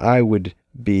 I mean, I would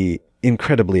be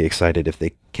incredibly excited if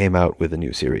they came out with a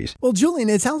new series. Well, Julian,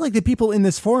 it sounds like the people in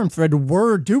this forum thread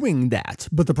were doing that,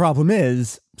 but the problem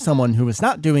is someone who was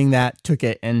not doing that took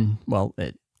it and, well,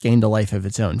 it gained a life of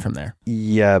its own from there.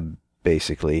 Yeah,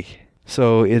 basically.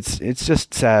 So it's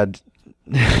just sad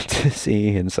to see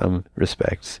in some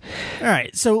respects. All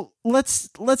right, so let's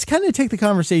kind of take the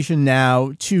conversation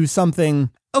now to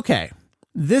something. Okay,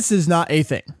 this is not a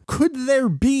thing. Could there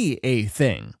be a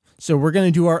thing? So we're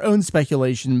going to do our own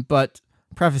speculation, but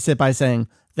preface it by saying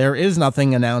there is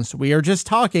nothing announced. We are just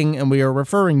talking, and we are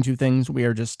referring to things. We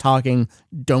are just talking.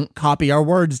 Don't copy our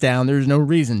words down. There's no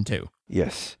reason to.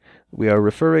 Yes, we are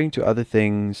referring to other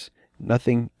things.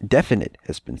 Nothing definite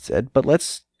has been said, but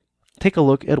let's take a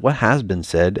look at what has been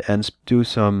said and do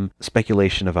some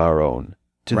speculation of our own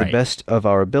to the best of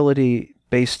our ability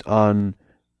based on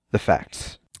the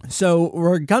facts. So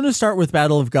we're going to start with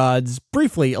Battle of Gods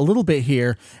briefly a little bit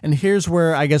here. And here's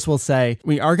where I guess we'll say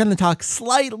we are going to talk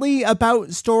slightly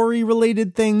about story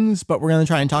related things, but we're going to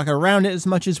try and talk around it as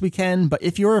much as we can. But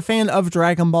if you're a fan of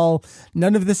Dragon Ball,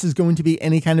 none of this is going to be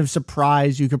any kind of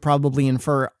surprise. You could probably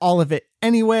infer all of it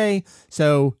anyway.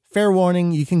 So fair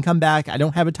warning, you can come back. I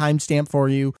don't have a timestamp for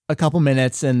you. A couple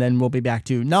minutes, and then we'll be back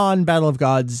to non-Battle of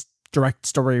Gods direct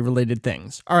story related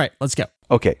things. All right, let's go.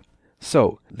 Okay.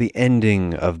 So, the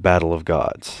ending of Battle of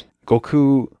Gods.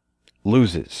 Goku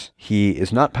loses. He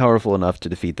is not powerful enough to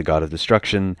defeat the God of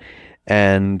Destruction,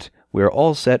 and we're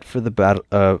all set for the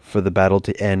battle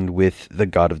to end with the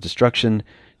God of Destruction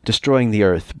destroying the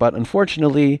Earth. But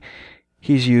unfortunately,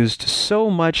 he's used so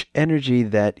much energy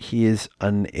that he is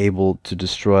unable to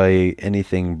destroy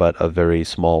anything but a very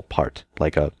small part,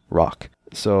 like a rock.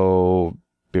 So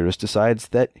Beerus decides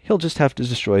that he'll just have to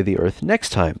destroy the Earth next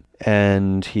time.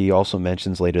 And he also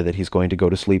mentions later that he's going to go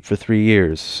to sleep for 3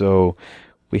 years. So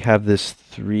we have this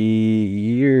 3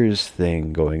 years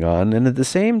thing going on. And at the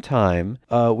same time,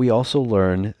 we also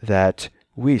learn that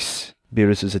Whis,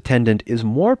 Beerus' attendant, is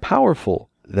more powerful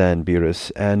than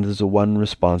Beerus and is the one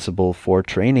responsible for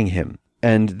training him.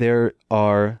 And there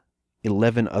are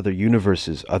 11 other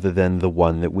universes other than the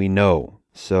one that we know.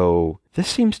 So this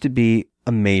seems to be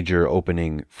a major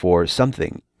opening for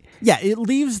something. Yeah, it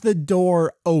leaves the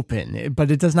door open, but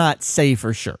it does not say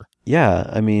for sure. Yeah,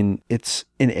 I mean, it's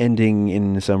an ending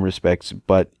in some respects,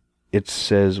 but it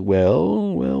says,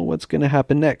 well, what's going to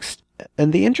happen next?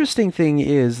 And the interesting thing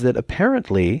is that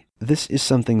apparently this is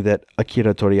something that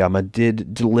Akira Toriyama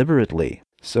did deliberately.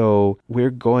 So we're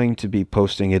going to be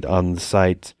posting it on the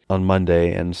site on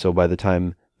Monday, and so by the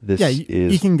time this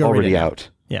is you can go already out.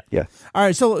 Yeah. All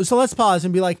right. So let's pause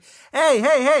and be like,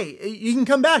 hey, you can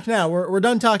come back now. We're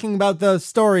done talking about the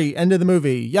story, end of the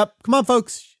movie. Yep. Come on,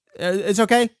 folks. It's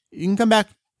okay. You can come back.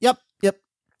 Yep.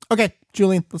 Okay,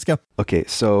 Julian, let's go. Okay.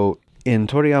 So in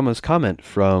Toriyama's comment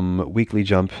from Weekly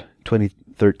Jump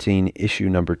 2013 issue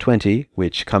number 20,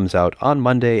 which comes out on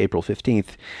Monday, April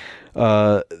 15th,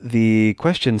 the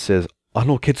question says,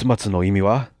 Ano ketsumatsu no imi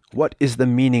wa? What is the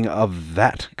meaning of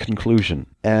that conclusion?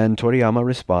 And Toriyama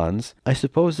responds, I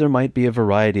suppose there might be a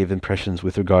variety of impressions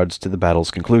with regards to the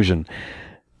battle's conclusion.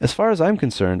 As far as I'm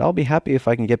concerned, I'll be happy if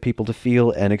I can get people to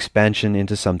feel an expansion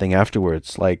into something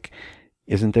afterwards. Like,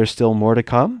 isn't there still more to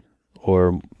come?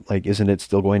 Or, like, isn't it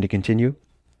still going to continue?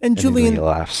 And Julian, he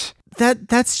laughs.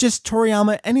 That's just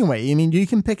Toriyama anyway. I mean, you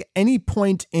can pick any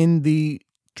point in the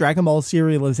Dragon Ball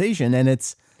serialization,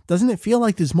 and doesn't it feel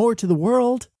like there's more to the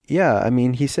world? Yeah, I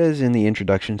mean, he says in the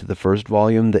introduction to the first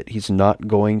volume that he's not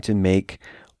going to make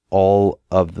all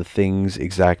of the things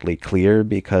exactly clear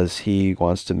because he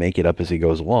wants to make it up as he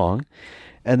goes along.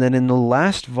 And then in the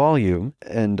last volume,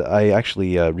 and I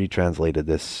actually retranslated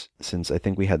this since I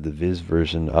think we had the Viz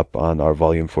version up on our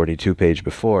volume 42 page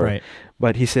before. Right.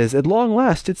 But he says, at long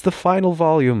last, it's the final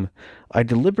volume. I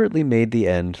deliberately made the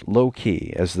end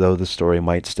low-key, as though the story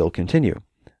might still continue.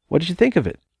 What did you think of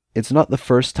it? it's not the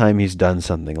first time he's done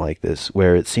something like this,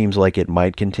 where it seems like it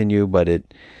might continue, but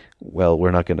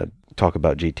we're not going to talk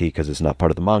about GT because it's not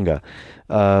part of the manga.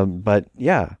 But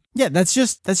yeah. Yeah, that's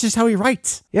just how he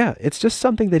writes. Yeah, it's just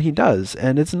something that he does,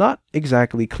 and it's not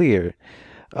exactly clear.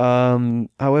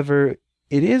 However,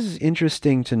 it is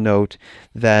interesting to note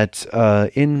that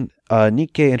in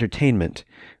Nikkei Entertainment,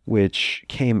 which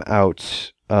came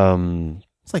out...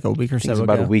 it's like a week or so ago.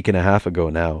 About a week and a half ago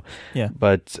now. Yeah.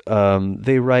 But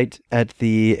they write at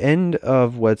the end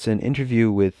of what's an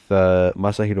interview with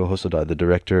Masahiro Hosoda, the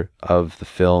director of the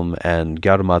film, and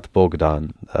Garumat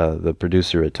Bogdan, the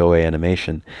producer at Toei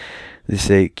Animation. They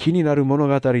say, 気になる物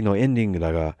語のエンディング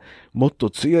だが、もっと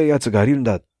強いやつがいるん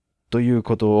だという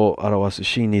ことを表す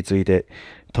シーンについて、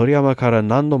鳥山から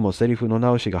何度もセリフの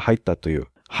直しが入ったという。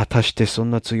果たしてそ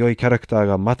んな強いキャラクター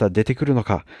がまた出てくるの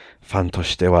か、ファンと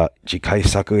しては次回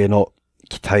作への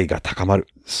期待が高まる。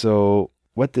So,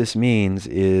 what this means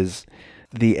is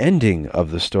the ending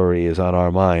of the story is on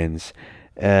our minds,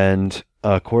 and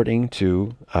according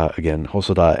to, again,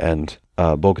 Hosoda and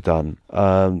Bogdan,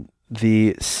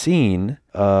 the scene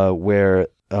where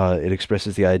it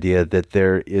expresses the idea that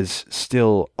there is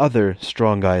still other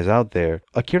strong guys out there.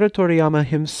 Akira Toriyama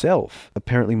himself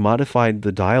apparently modified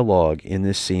the dialogue in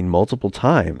this scene multiple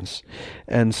times.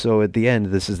 And so at the end,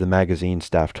 this is the magazine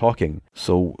staff talking.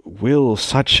 So will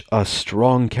such a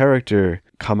strong character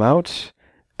come out?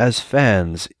 As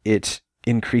fans, it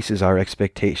increases our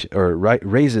expectation, or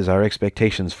raises our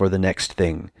expectations for the next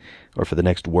thing, or for the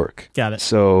next work. Got it.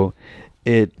 So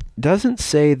it doesn't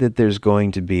say that there's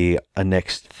going to be a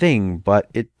next thing, but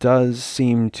it does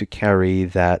seem to carry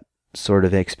that sort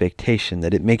of expectation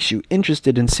that it makes you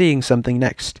interested in seeing something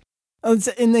next.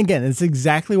 And again, it's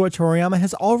exactly what Toriyama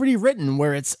has already written,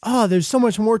 where it's, there's so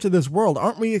much more to this world.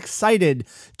 Aren't we excited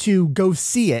to go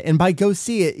see it? And by go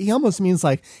see it, he almost means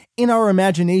like in our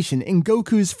imagination, in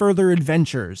Goku's further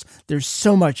adventures, there's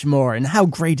so much more. And how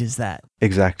great is that?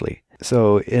 Exactly.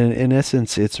 So in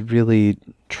essence, it's really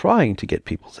trying to get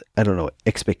people's,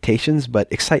 expectations,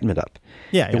 but excitement up.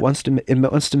 Yeah. It wants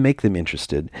to make them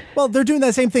interested. Well, they're doing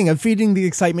that same thing of feeding the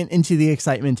excitement into the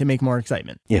excitement to make more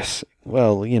excitement. Yes.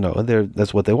 Well,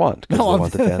 that's what they want, because they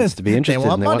want the fans to be interested,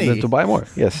 and they want them to buy more.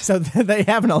 Yes. So they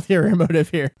have an ulterior motive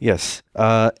here. Yes.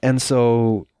 And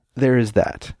so there is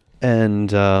that. And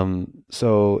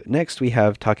so next we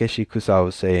have Takeshi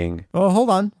Kusao saying... Oh, hold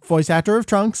on. Voice actor of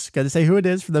Trunks. Got to say who it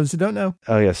is for those who don't know.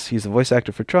 Oh, yes. He's the voice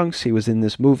actor for Trunks. He was in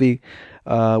this movie.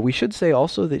 We should say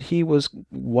also that he was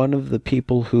one of the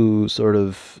people who sort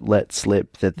of let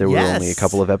slip that there were only a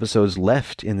couple of episodes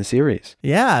left in the series.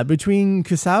 Yeah, between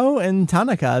Kusao and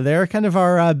Tanaka, they're kind of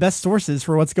our best sources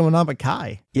for what's going on with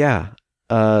Kai. Yeah.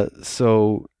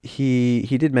 So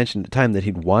he did mention at the time that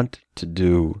he'd want to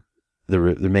do the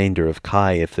remainder of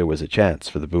Kai if there was a chance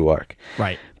for the Buu arc.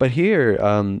 Right. But here,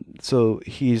 so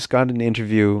he's got an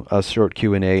interview, a short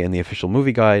Q&A in the official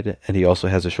movie guide, and he also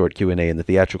has a short Q&A in the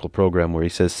theatrical program where he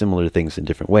says similar things in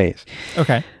different ways.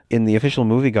 Okay. In the official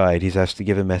movie guide, he's asked to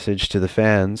give a message to the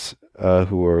fans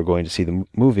who are going to see the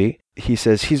movie. He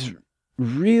says he's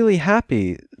really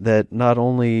happy that not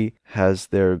only has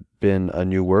there been a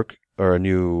new work or a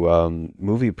new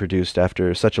movie produced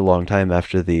after such a long time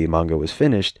after the manga was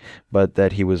finished, but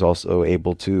that he was also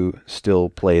able to still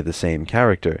play the same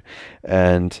character.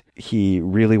 And he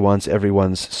really wants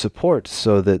everyone's support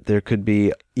so that there could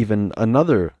be even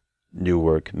another new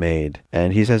work made.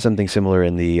 And he says something similar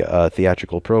in the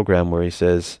theatrical program where he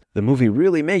says, the movie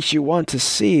really makes you want to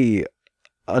see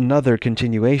another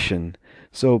continuation.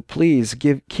 So please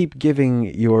keep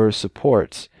giving your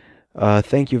support.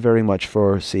 Thank you very much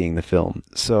for seeing the film.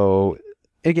 So,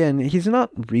 again, he's not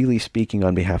really speaking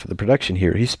on behalf of the production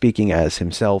here. He's speaking as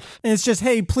himself. And it's just,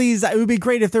 hey, please, it would be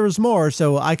great if there was more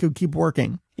so I could keep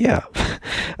working. Yeah.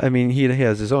 I mean, he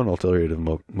has his own ulterior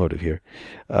motive here.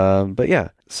 But yeah,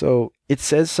 so it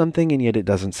says something and yet it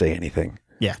doesn't say anything.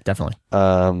 Yeah, definitely.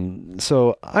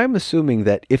 So I'm assuming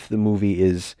that if the movie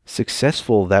is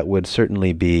successful, that would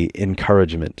certainly be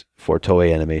encouragement for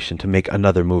Toei Animation to make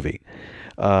another movie.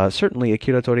 Certainly,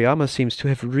 Akira Toriyama seems to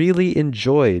have really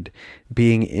enjoyed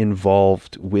being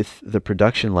involved with the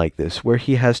production like this, where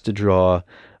he has to draw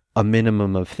a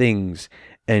minimum of things,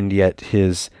 and yet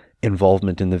his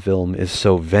involvement in the film is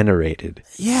so venerated.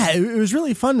 Yeah, it was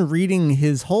really fun reading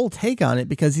his whole take on it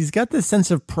because he's got this sense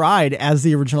of pride as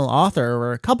the original author,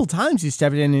 where a couple times he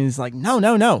stepped in and he's like, no,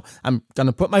 I'm going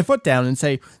to put my foot down and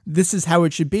say, this is how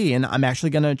it should be, and I'm actually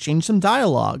going to change some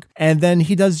dialogue. And then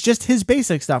he does just his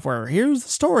basic stuff where here's the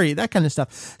story, that kind of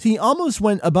stuff. So he almost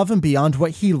went above and beyond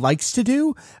what he likes to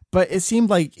do, but it seemed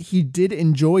like he did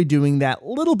enjoy doing that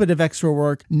little bit of extra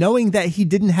work, knowing that he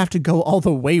didn't have to go all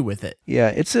the way with it. Yeah,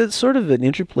 it's a sort of an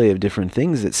interplay of different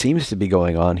things that seems to be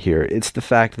going on here. It's the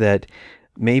fact that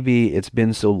maybe it's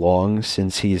been so long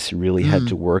since he's really had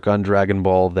to work on Dragon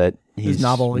Ball that he's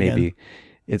novel maybe again.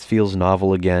 It feels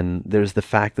novel again. There's the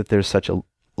fact that there's such a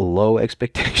low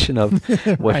expectation of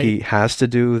what Right. he has to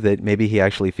do that maybe he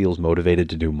actually feels motivated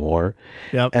to do more.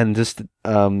 Yep. And just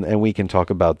and we can talk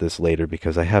about this later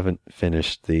because I haven't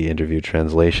finished the interview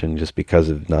translation just because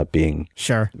of not being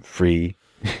Sure. free,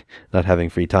 not having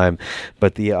free time.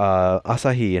 But the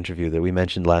Asahi interview that we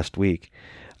mentioned last week,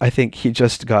 I think he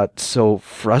just got so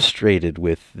frustrated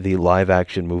with the live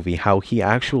action movie, how he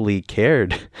actually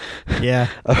cared Yeah.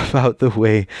 about the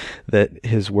way that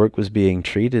his work was being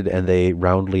treated, and they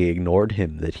roundly ignored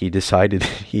him, that he decided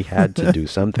he had to do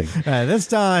something. This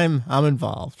time I'm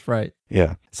involved. Right.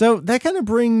 Yeah. So that kind of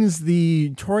brings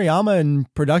the Toriyama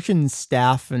and production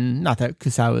staff, and not that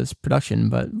Kusawa's production,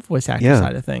 but voice actor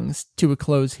side of things, to a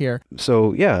close here.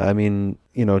 So, yeah, I mean,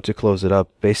 to close it up,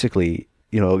 basically,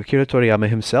 Akira Toriyama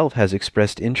himself has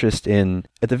expressed interest in,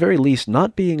 at the very least,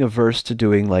 not being averse to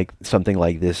doing like something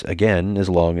like this again, as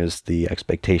long as the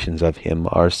expectations of him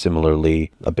are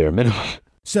similarly a bare minimum.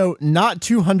 So not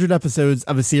 200 episodes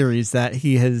of a series that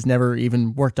he has never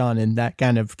even worked on in that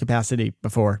kind of capacity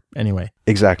before, anyway.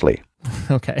 Exactly.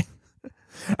 Okay.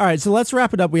 All right, so let's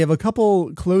wrap it up. We have a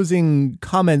couple closing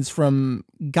comments from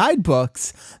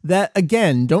guidebooks that,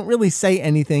 again, don't really say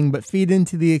anything, but feed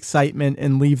into the excitement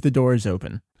and leave the doors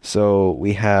open. So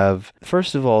we have,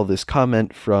 first of all, this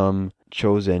comment from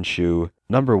Chozenshu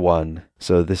number 1.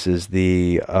 So this is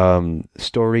the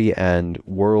story and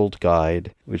world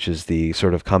guide, which is the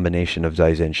sort of combination of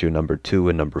Daizenshu number 2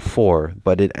 and number 4.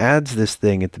 But it adds this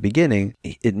thing at the beginning.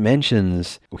 It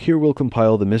mentions, here we'll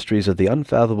compile the mysteries of the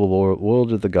unfathomable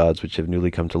world of the gods which have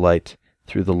newly come to light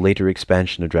through the later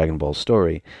expansion of Dragon Ball's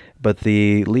story. But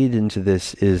the lead into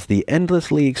this is the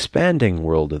endlessly expanding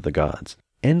world of the gods.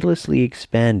 Endlessly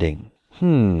expanding.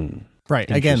 Right.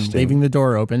 Again, leaving the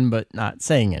door open, but not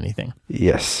saying anything.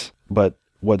 Yes. But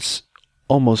what's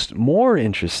almost more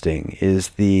interesting is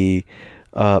the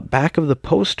back of the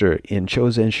poster in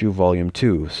Chozenshu Volume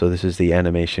 2. So this is the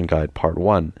animation guide part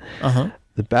 1.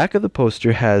 The back of the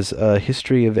poster has a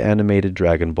history of animated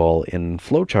Dragon Ball in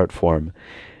flowchart form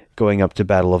going up to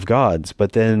Battle of Gods.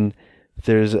 But then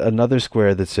there's another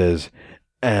square that says,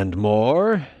 and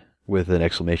more, with an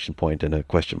exclamation point and a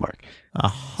question mark.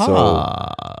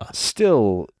 So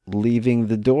still leaving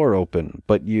the door open,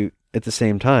 but you, at the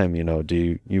same time,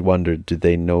 do you wonder, did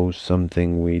they know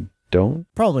something we don't?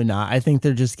 Probably not. I think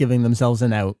they're just giving themselves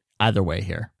an out either way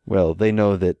here. Well, they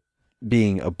know that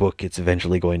being a book, it's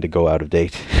eventually going to go out of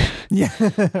date. Yeah,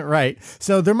 right.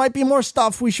 So there might be more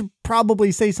stuff. We should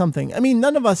probably say something. I mean,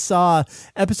 none of us saw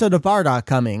episode of Bardock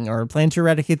coming or Plan to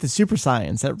Eradicate the Super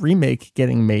Science, that remake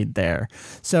getting made there.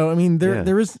 So, I mean,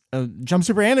 there is a Jump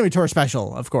Super Animator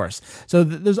special, of course. So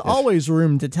there's always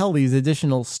room to tell these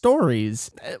additional stories.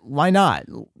 Why not?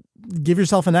 Give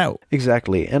yourself an out.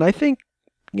 Exactly. And I think,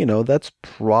 that's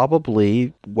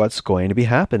probably what's going to be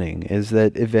happening, is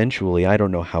that eventually, I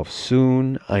don't know how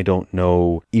soon, I don't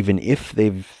know even if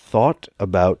they've thought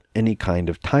about any kind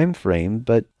of time frame,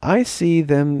 but I see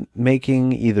them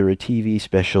making either a TV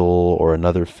special or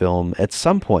another film at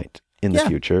some point in the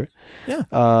future.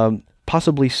 Yeah.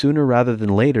 Possibly sooner rather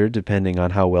than later, depending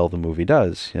on how well the movie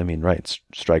does. I mean, right,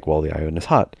 strike while the iron is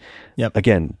hot. Yep.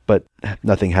 Again, but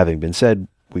nothing having been said,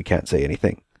 we can't say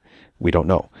anything. We don't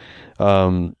know.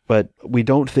 But we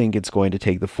don't think it's going to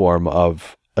take the form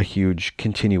of a huge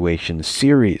continuation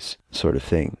series sort of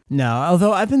thing. No,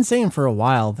 although I've been saying for a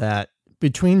while that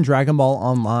between Dragon Ball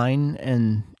Online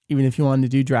and even if you wanted to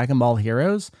do Dragon Ball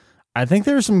Heroes, I think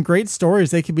there are some great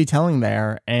stories they could be telling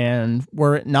there. And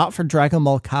were it not for Dragon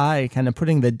Ball Kai kind of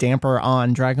putting the damper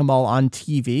on Dragon Ball on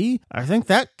TV, I think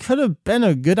that could have been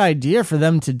a good idea for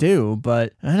them to do.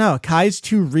 But I don't know, Kai's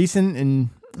too recent and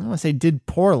I don't want to say did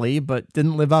poorly, but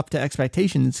didn't live up to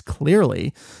expectations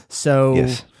clearly. So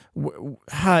Yes.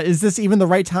 Is this even the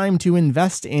right time to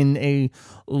invest in a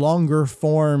longer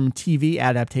form TV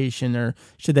adaptation, or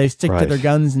should they stick to their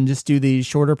guns and just do these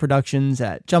shorter productions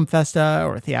at Jump Festa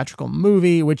or a theatrical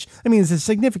movie, which, I mean, is a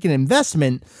significant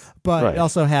investment, but it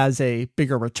also has a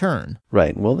bigger return.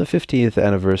 Right. Well, the 50th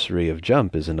anniversary of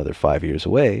Jump is another 5 years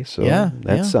away, so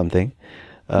that's something.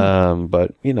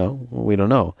 But, we don't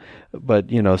know. But,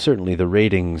 certainly the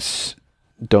ratings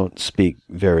don't speak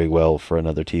very well for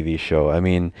another TV show. I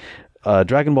mean,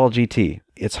 Dragon Ball GT,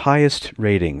 its highest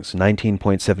ratings,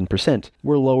 19.7%,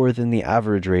 were lower than the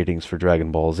average ratings for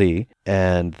Dragon Ball Z,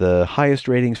 and the highest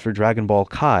ratings for Dragon Ball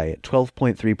Kai,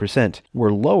 12.3%,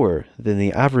 were lower than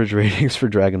the average ratings for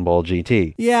Dragon Ball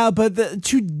GT. Yeah, but the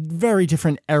two very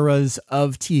different eras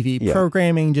of TV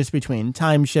programming, just between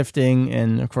time shifting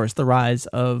and, of course, the rise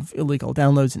of illegal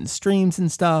downloads and streams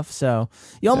and stuff. So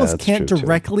you almost can't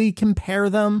directly compare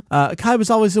them. Kai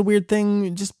was always a weird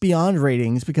thing just beyond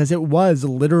ratings because it was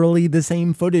literally the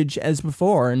same footage as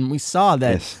before. And we saw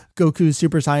that Goku's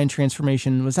Super Saiyan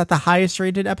transformation was at the highest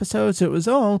rated episode. So it was,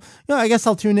 I guess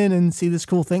I'll tune in and see this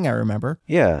cool thing I remember.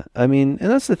 Yeah, I mean,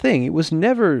 and that's the thing. It was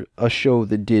never a show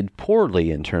that did poorly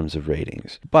in terms of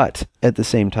ratings. But at the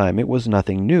same time, it was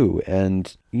nothing new.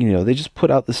 And, they just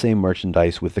put out the same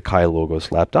merchandise with the Kai logo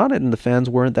slapped on it. And the fans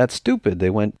weren't that stupid. They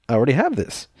went, I already have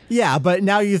this. Yeah, but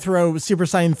now you throw Super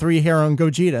Saiyan 3 hair on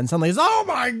Gogeta and suddenly it's, oh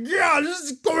my god, this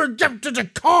is going to the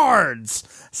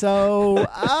cards. So,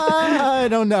 I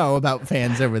don't know about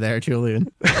fans over there, Julian.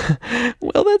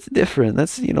 Well, that's different.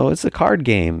 That's, it's a card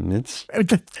game. I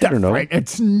don't know.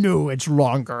 It's new. It's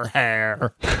longer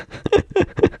hair.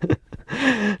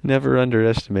 Never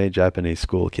underestimate Japanese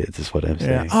school kids is what I'm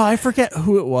saying. Oh, I forget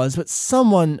who it was, but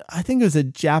someone, I think it was a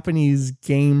Japanese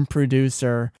game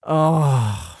producer.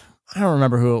 I don't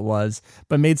remember who it was,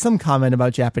 but made some comment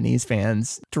about Japanese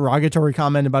fans, derogatory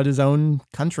comment about his own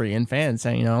country and fans,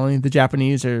 saying, only the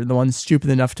Japanese are the ones stupid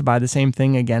enough to buy the same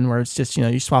thing again, where it's just,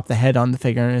 you swap the head on the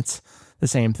figure and it's the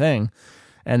same thing.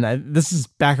 And this is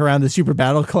back around the Super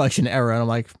Battle Collection era, and I'm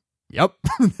like, yep,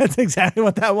 that's exactly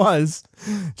what that was.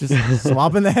 Just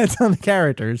swapping the heads on the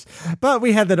characters. But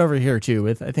we had that over here too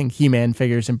with, I think, He-Man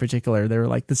figures in particular. They were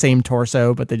like the same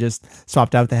torso, but they just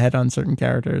swapped out the head on certain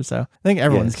characters. So I think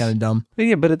everyone's kind of dumb.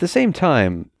 Yeah, but at the same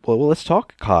time, well, let's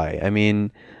talk Kai. I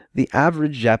mean, the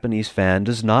average Japanese fan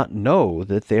does not know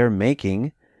that they're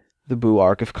making the Buu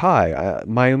arc of Kai.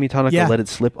 Mayumi Tanaka let it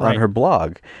slip on her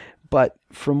blog. But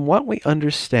from what we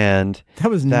understand, that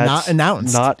was not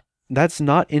announced. That's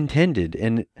not intended,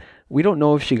 and we don't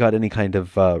know if she got any kind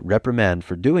of reprimand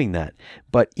for doing that.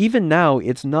 But even now,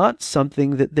 it's not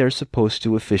something that they're supposed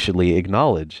to officially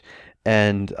acknowledge.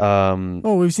 And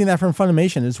we've seen that from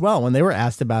Funimation as well when they were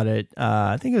asked about it.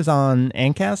 I think it was on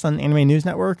Ancast on Anime News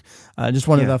Network. Just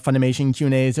one of the Funimation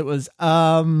Q&As. It was,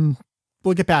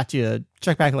 we'll get back to you.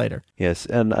 Check back later. Yes,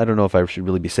 and I don't know if I should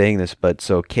really be saying this, but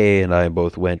so Kei and I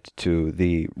both went to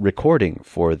the recording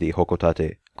for the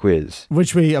Hokotate quiz,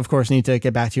 which we of course need to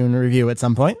get back to you and review at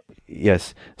some point.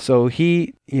 Yes, so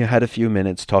he had a few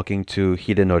minutes talking to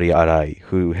Hidenori Arai,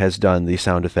 who has done the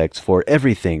sound effects for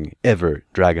everything ever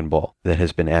Dragon Ball that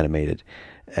has been animated.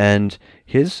 And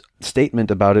his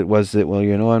statement about it was that,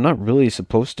 I'm not really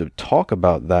supposed to talk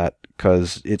about that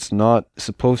because it's not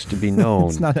supposed to be known.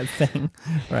 It's not a thing,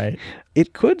 right?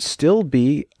 It could still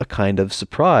be a kind of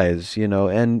surprise,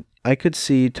 and I could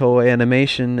see Toei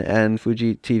Animation and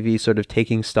Fuji TV sort of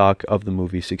taking stock of the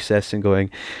movie's success and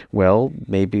going, well,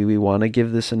 maybe we want to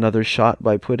give this another shot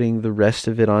by putting the rest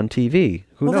of it on TV.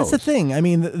 Who knows? That's the thing. I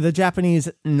mean, the Japanese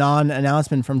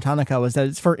non-announcement from Tanaka was that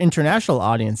it's for international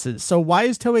audiences. So why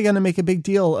is Toei going to make a big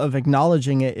deal of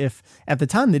acknowledging it if at the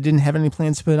time they didn't have any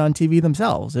plans to put it on TV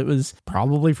themselves? It was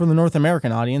probably for the North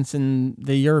American audience and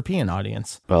the European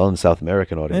audience. Well, and South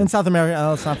American audience. And South America,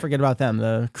 let's not forget about them.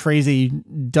 The crazy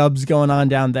dubs going on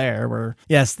down there where,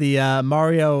 yes, the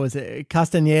Mario, is it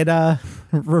Castaneda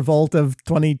revolt of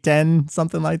 2010,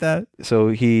 something like that? So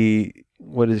he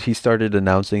started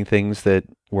announcing things that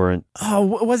weren't. Oh,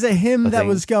 was it him that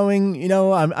was going,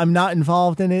 I'm not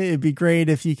involved in it. It'd be great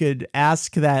if you could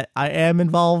ask that I am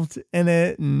involved in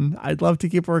it and I'd love to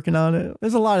keep working on it.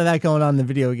 There's a lot of that going on in the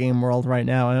video game world right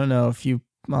now. I don't know if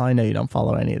I know you don't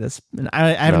follow any of this. And I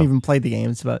haven't even played the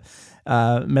games, but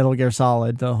Metal Gear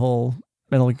Solid, the whole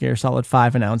Metal Gear Solid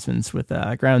 5 announcements with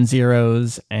Ground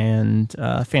Zeroes and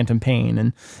Phantom Pain,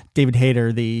 and David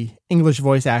Hayter, the English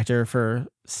voice actor for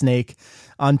Snake,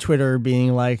 on Twitter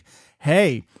being like,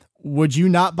 hey, would you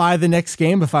not buy the next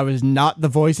game if I was not the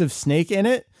voice of Snake in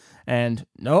it? And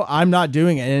no, I'm not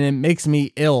doing it. And it makes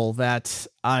me ill that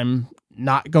I'm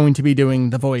not going to be doing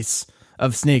the voice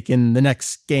of Snake in the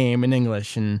next game in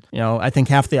English. And, I think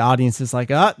half the audience is like,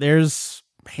 there's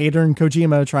Hayter and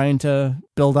Kojima trying to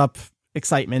build up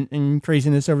excitement and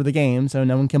craziness over the game so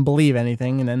no one can believe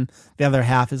anything, and then the other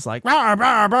half is like, bah,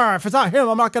 bah, bah, if it's not him,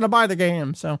 I'm not going to buy the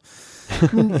game. So I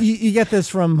mean, you get this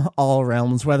from all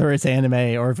realms, whether it's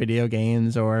anime or video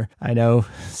games, or I know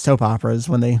soap operas.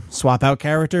 When they swap out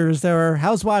characters, there are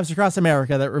housewives across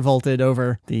America that revolted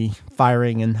over the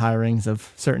firing and hirings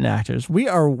of certain actors. We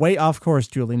are way off course,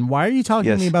 Julian. Why are you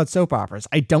talking to me about soap operas?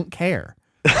 I don't care.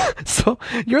 So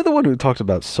you're the one who talked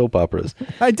about soap operas.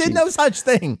 I did no such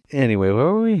thing. Anyway,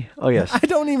 where were we? Oh, yes. I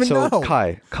don't even So know.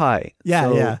 Kai. Yeah,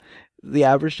 So yeah. the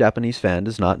average Japanese fan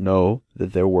does not know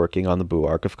that they're working on the Boo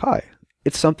arc of Kai.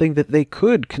 It's something that they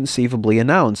could conceivably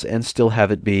announce and still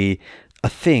have it be a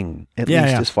thing, at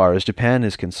least as far as Japan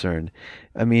is concerned.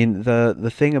 I mean,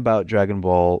 the thing about Dragon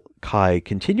Ball Kai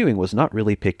continuing was not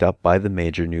really picked up by the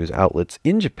major news outlets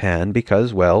in Japan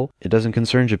because, well, it doesn't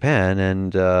concern Japan,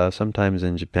 and sometimes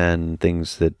in Japan,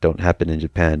 things that don't happen in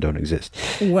Japan don't exist.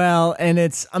 Well, and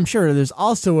I'm sure there's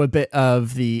also a bit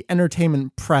of the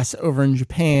entertainment press over in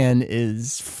Japan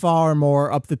is far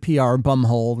more up the PR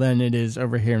bumhole than it is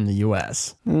over here in the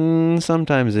US.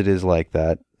 Sometimes it is like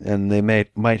that. And they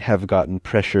might have gotten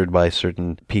pressured by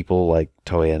certain people like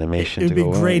Toei Animation. It would be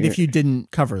great if you didn't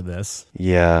cover this.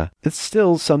 Yeah. It's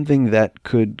still something that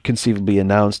could conceivably be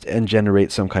announced and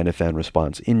generate some kind of fan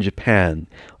response in Japan,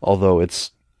 although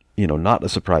it's, not a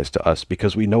surprise to us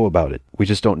because we know about it. We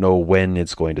just don't know when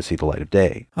it's going to see the light of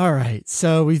day. All right.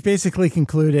 So we've basically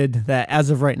concluded that as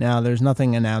of right now, there's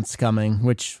nothing announced coming,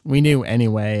 which we knew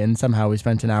anyway, and somehow we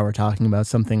spent an hour talking about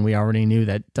something we already knew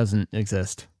that doesn't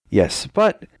exist. Yes,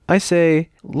 but I say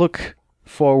look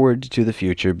forward to the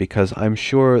future because I'm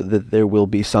sure that there will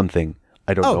be something.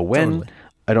 I don't know when, totally.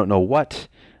 I don't know what,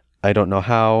 I don't know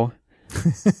how,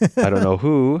 I don't know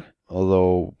who,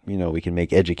 although, we can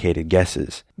make educated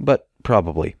guesses, but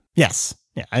probably. Yes.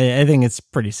 Yeah, I think it's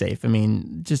pretty safe. I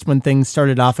mean, just when things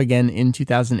started off again in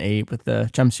 2008 with the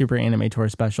Jump Super Anime Tour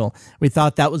special, we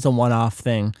thought that was a one-off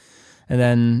thing. And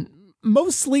then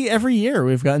mostly every year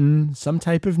we've gotten some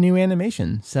type of new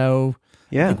animation. So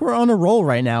yeah. I think we're on a roll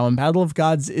right now, and Battle of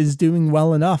Gods is doing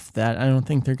well enough that I don't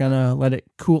think they're going to let it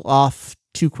cool off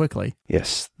too quickly.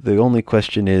 Yes. The only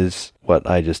question is what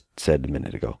I just said a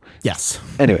minute ago. Yes.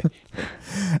 Anyway.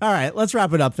 All right, let's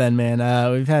wrap it up then, man.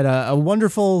 We've had a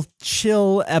wonderful,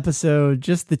 chill episode,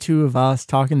 just the two of us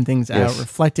talking things out,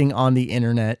 reflecting on the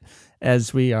internet,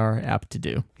 as we are apt to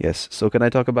do. Yes. So can I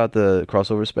talk about the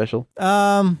crossover special?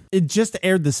 It just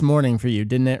aired this morning for you,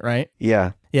 didn't it? Right?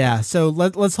 Yeah. Yeah. So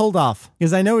let's hold off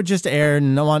because I know it just aired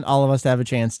and I want all of us to have a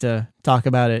chance to talk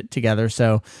about it together.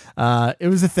 So, it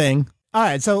was a thing. All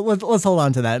right. So let's hold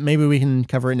on to that. Maybe we can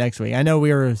cover it next week. I know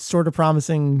we were sort of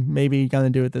promising maybe going to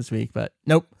do it this week, but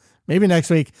nope. Maybe next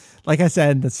week. Like I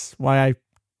said, that's why I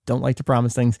don't like to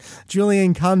promise things.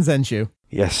 Julian Kanzenshu.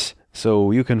 Yes.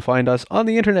 So you can find us on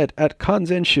the internet at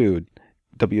Kanzenshu,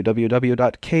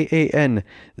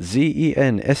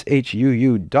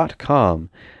 www.kanzenshu.com,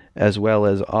 as well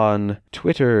as on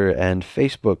Twitter and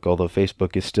Facebook, although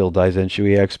Facebook is still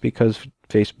DaizenShuEX because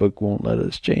Facebook won't let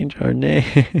us change our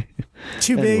name.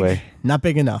 Too big, not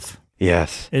big enough.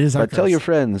 Yes. It is our But tell your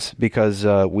friends because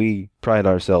we pride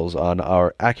ourselves on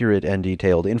our accurate and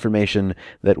detailed information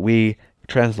that we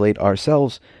translate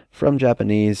ourselves from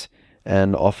Japanese.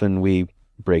 And often we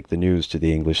break the news to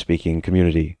the English-speaking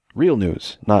community. Real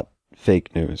news, not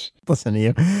fake news. Listen to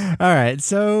you. All right,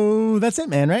 so that's it,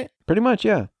 man, right? Pretty much,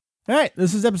 yeah. All right,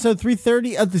 this is episode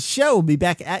 330 of the show. We'll be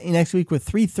back at you next week with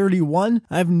 331.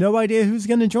 I have no idea who's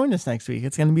going to join us next week.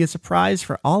 It's going to be a surprise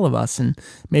for all of us, and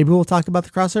maybe we'll talk about the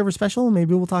crossover special,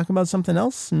 maybe we'll talk about something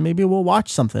else, and maybe we'll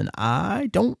watch something. I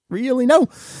don't really know.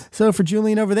 So for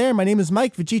Julian over there, my name is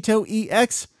Mike, Vegito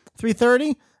EX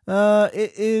 330.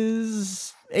 It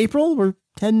is April. We're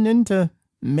heading into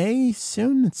May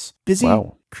soon. It's busy,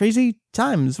 crazy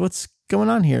times. What's going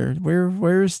on here?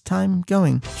 Where's time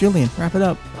going? Julian, wrap it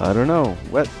up. I don't know.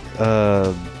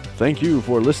 Thank you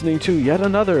for listening to yet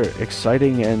another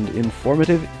exciting and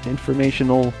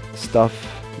informational stuff.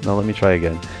 Now let me try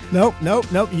again. Nope.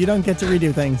 You don't get to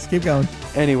redo things. Keep going.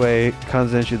 Anyway,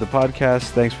 Kanzenshu the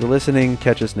podcast. Thanks for listening.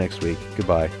 Catch us next week.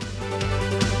 Goodbye.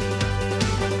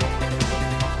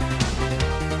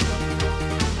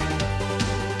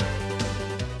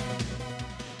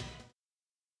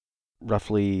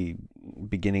 Roughly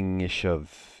beginning-ish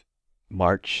of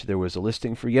March, there was a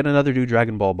listing for yet another new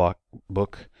Dragon Ball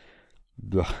book.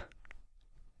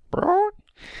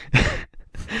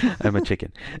 I'm a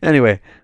chicken. Anyway,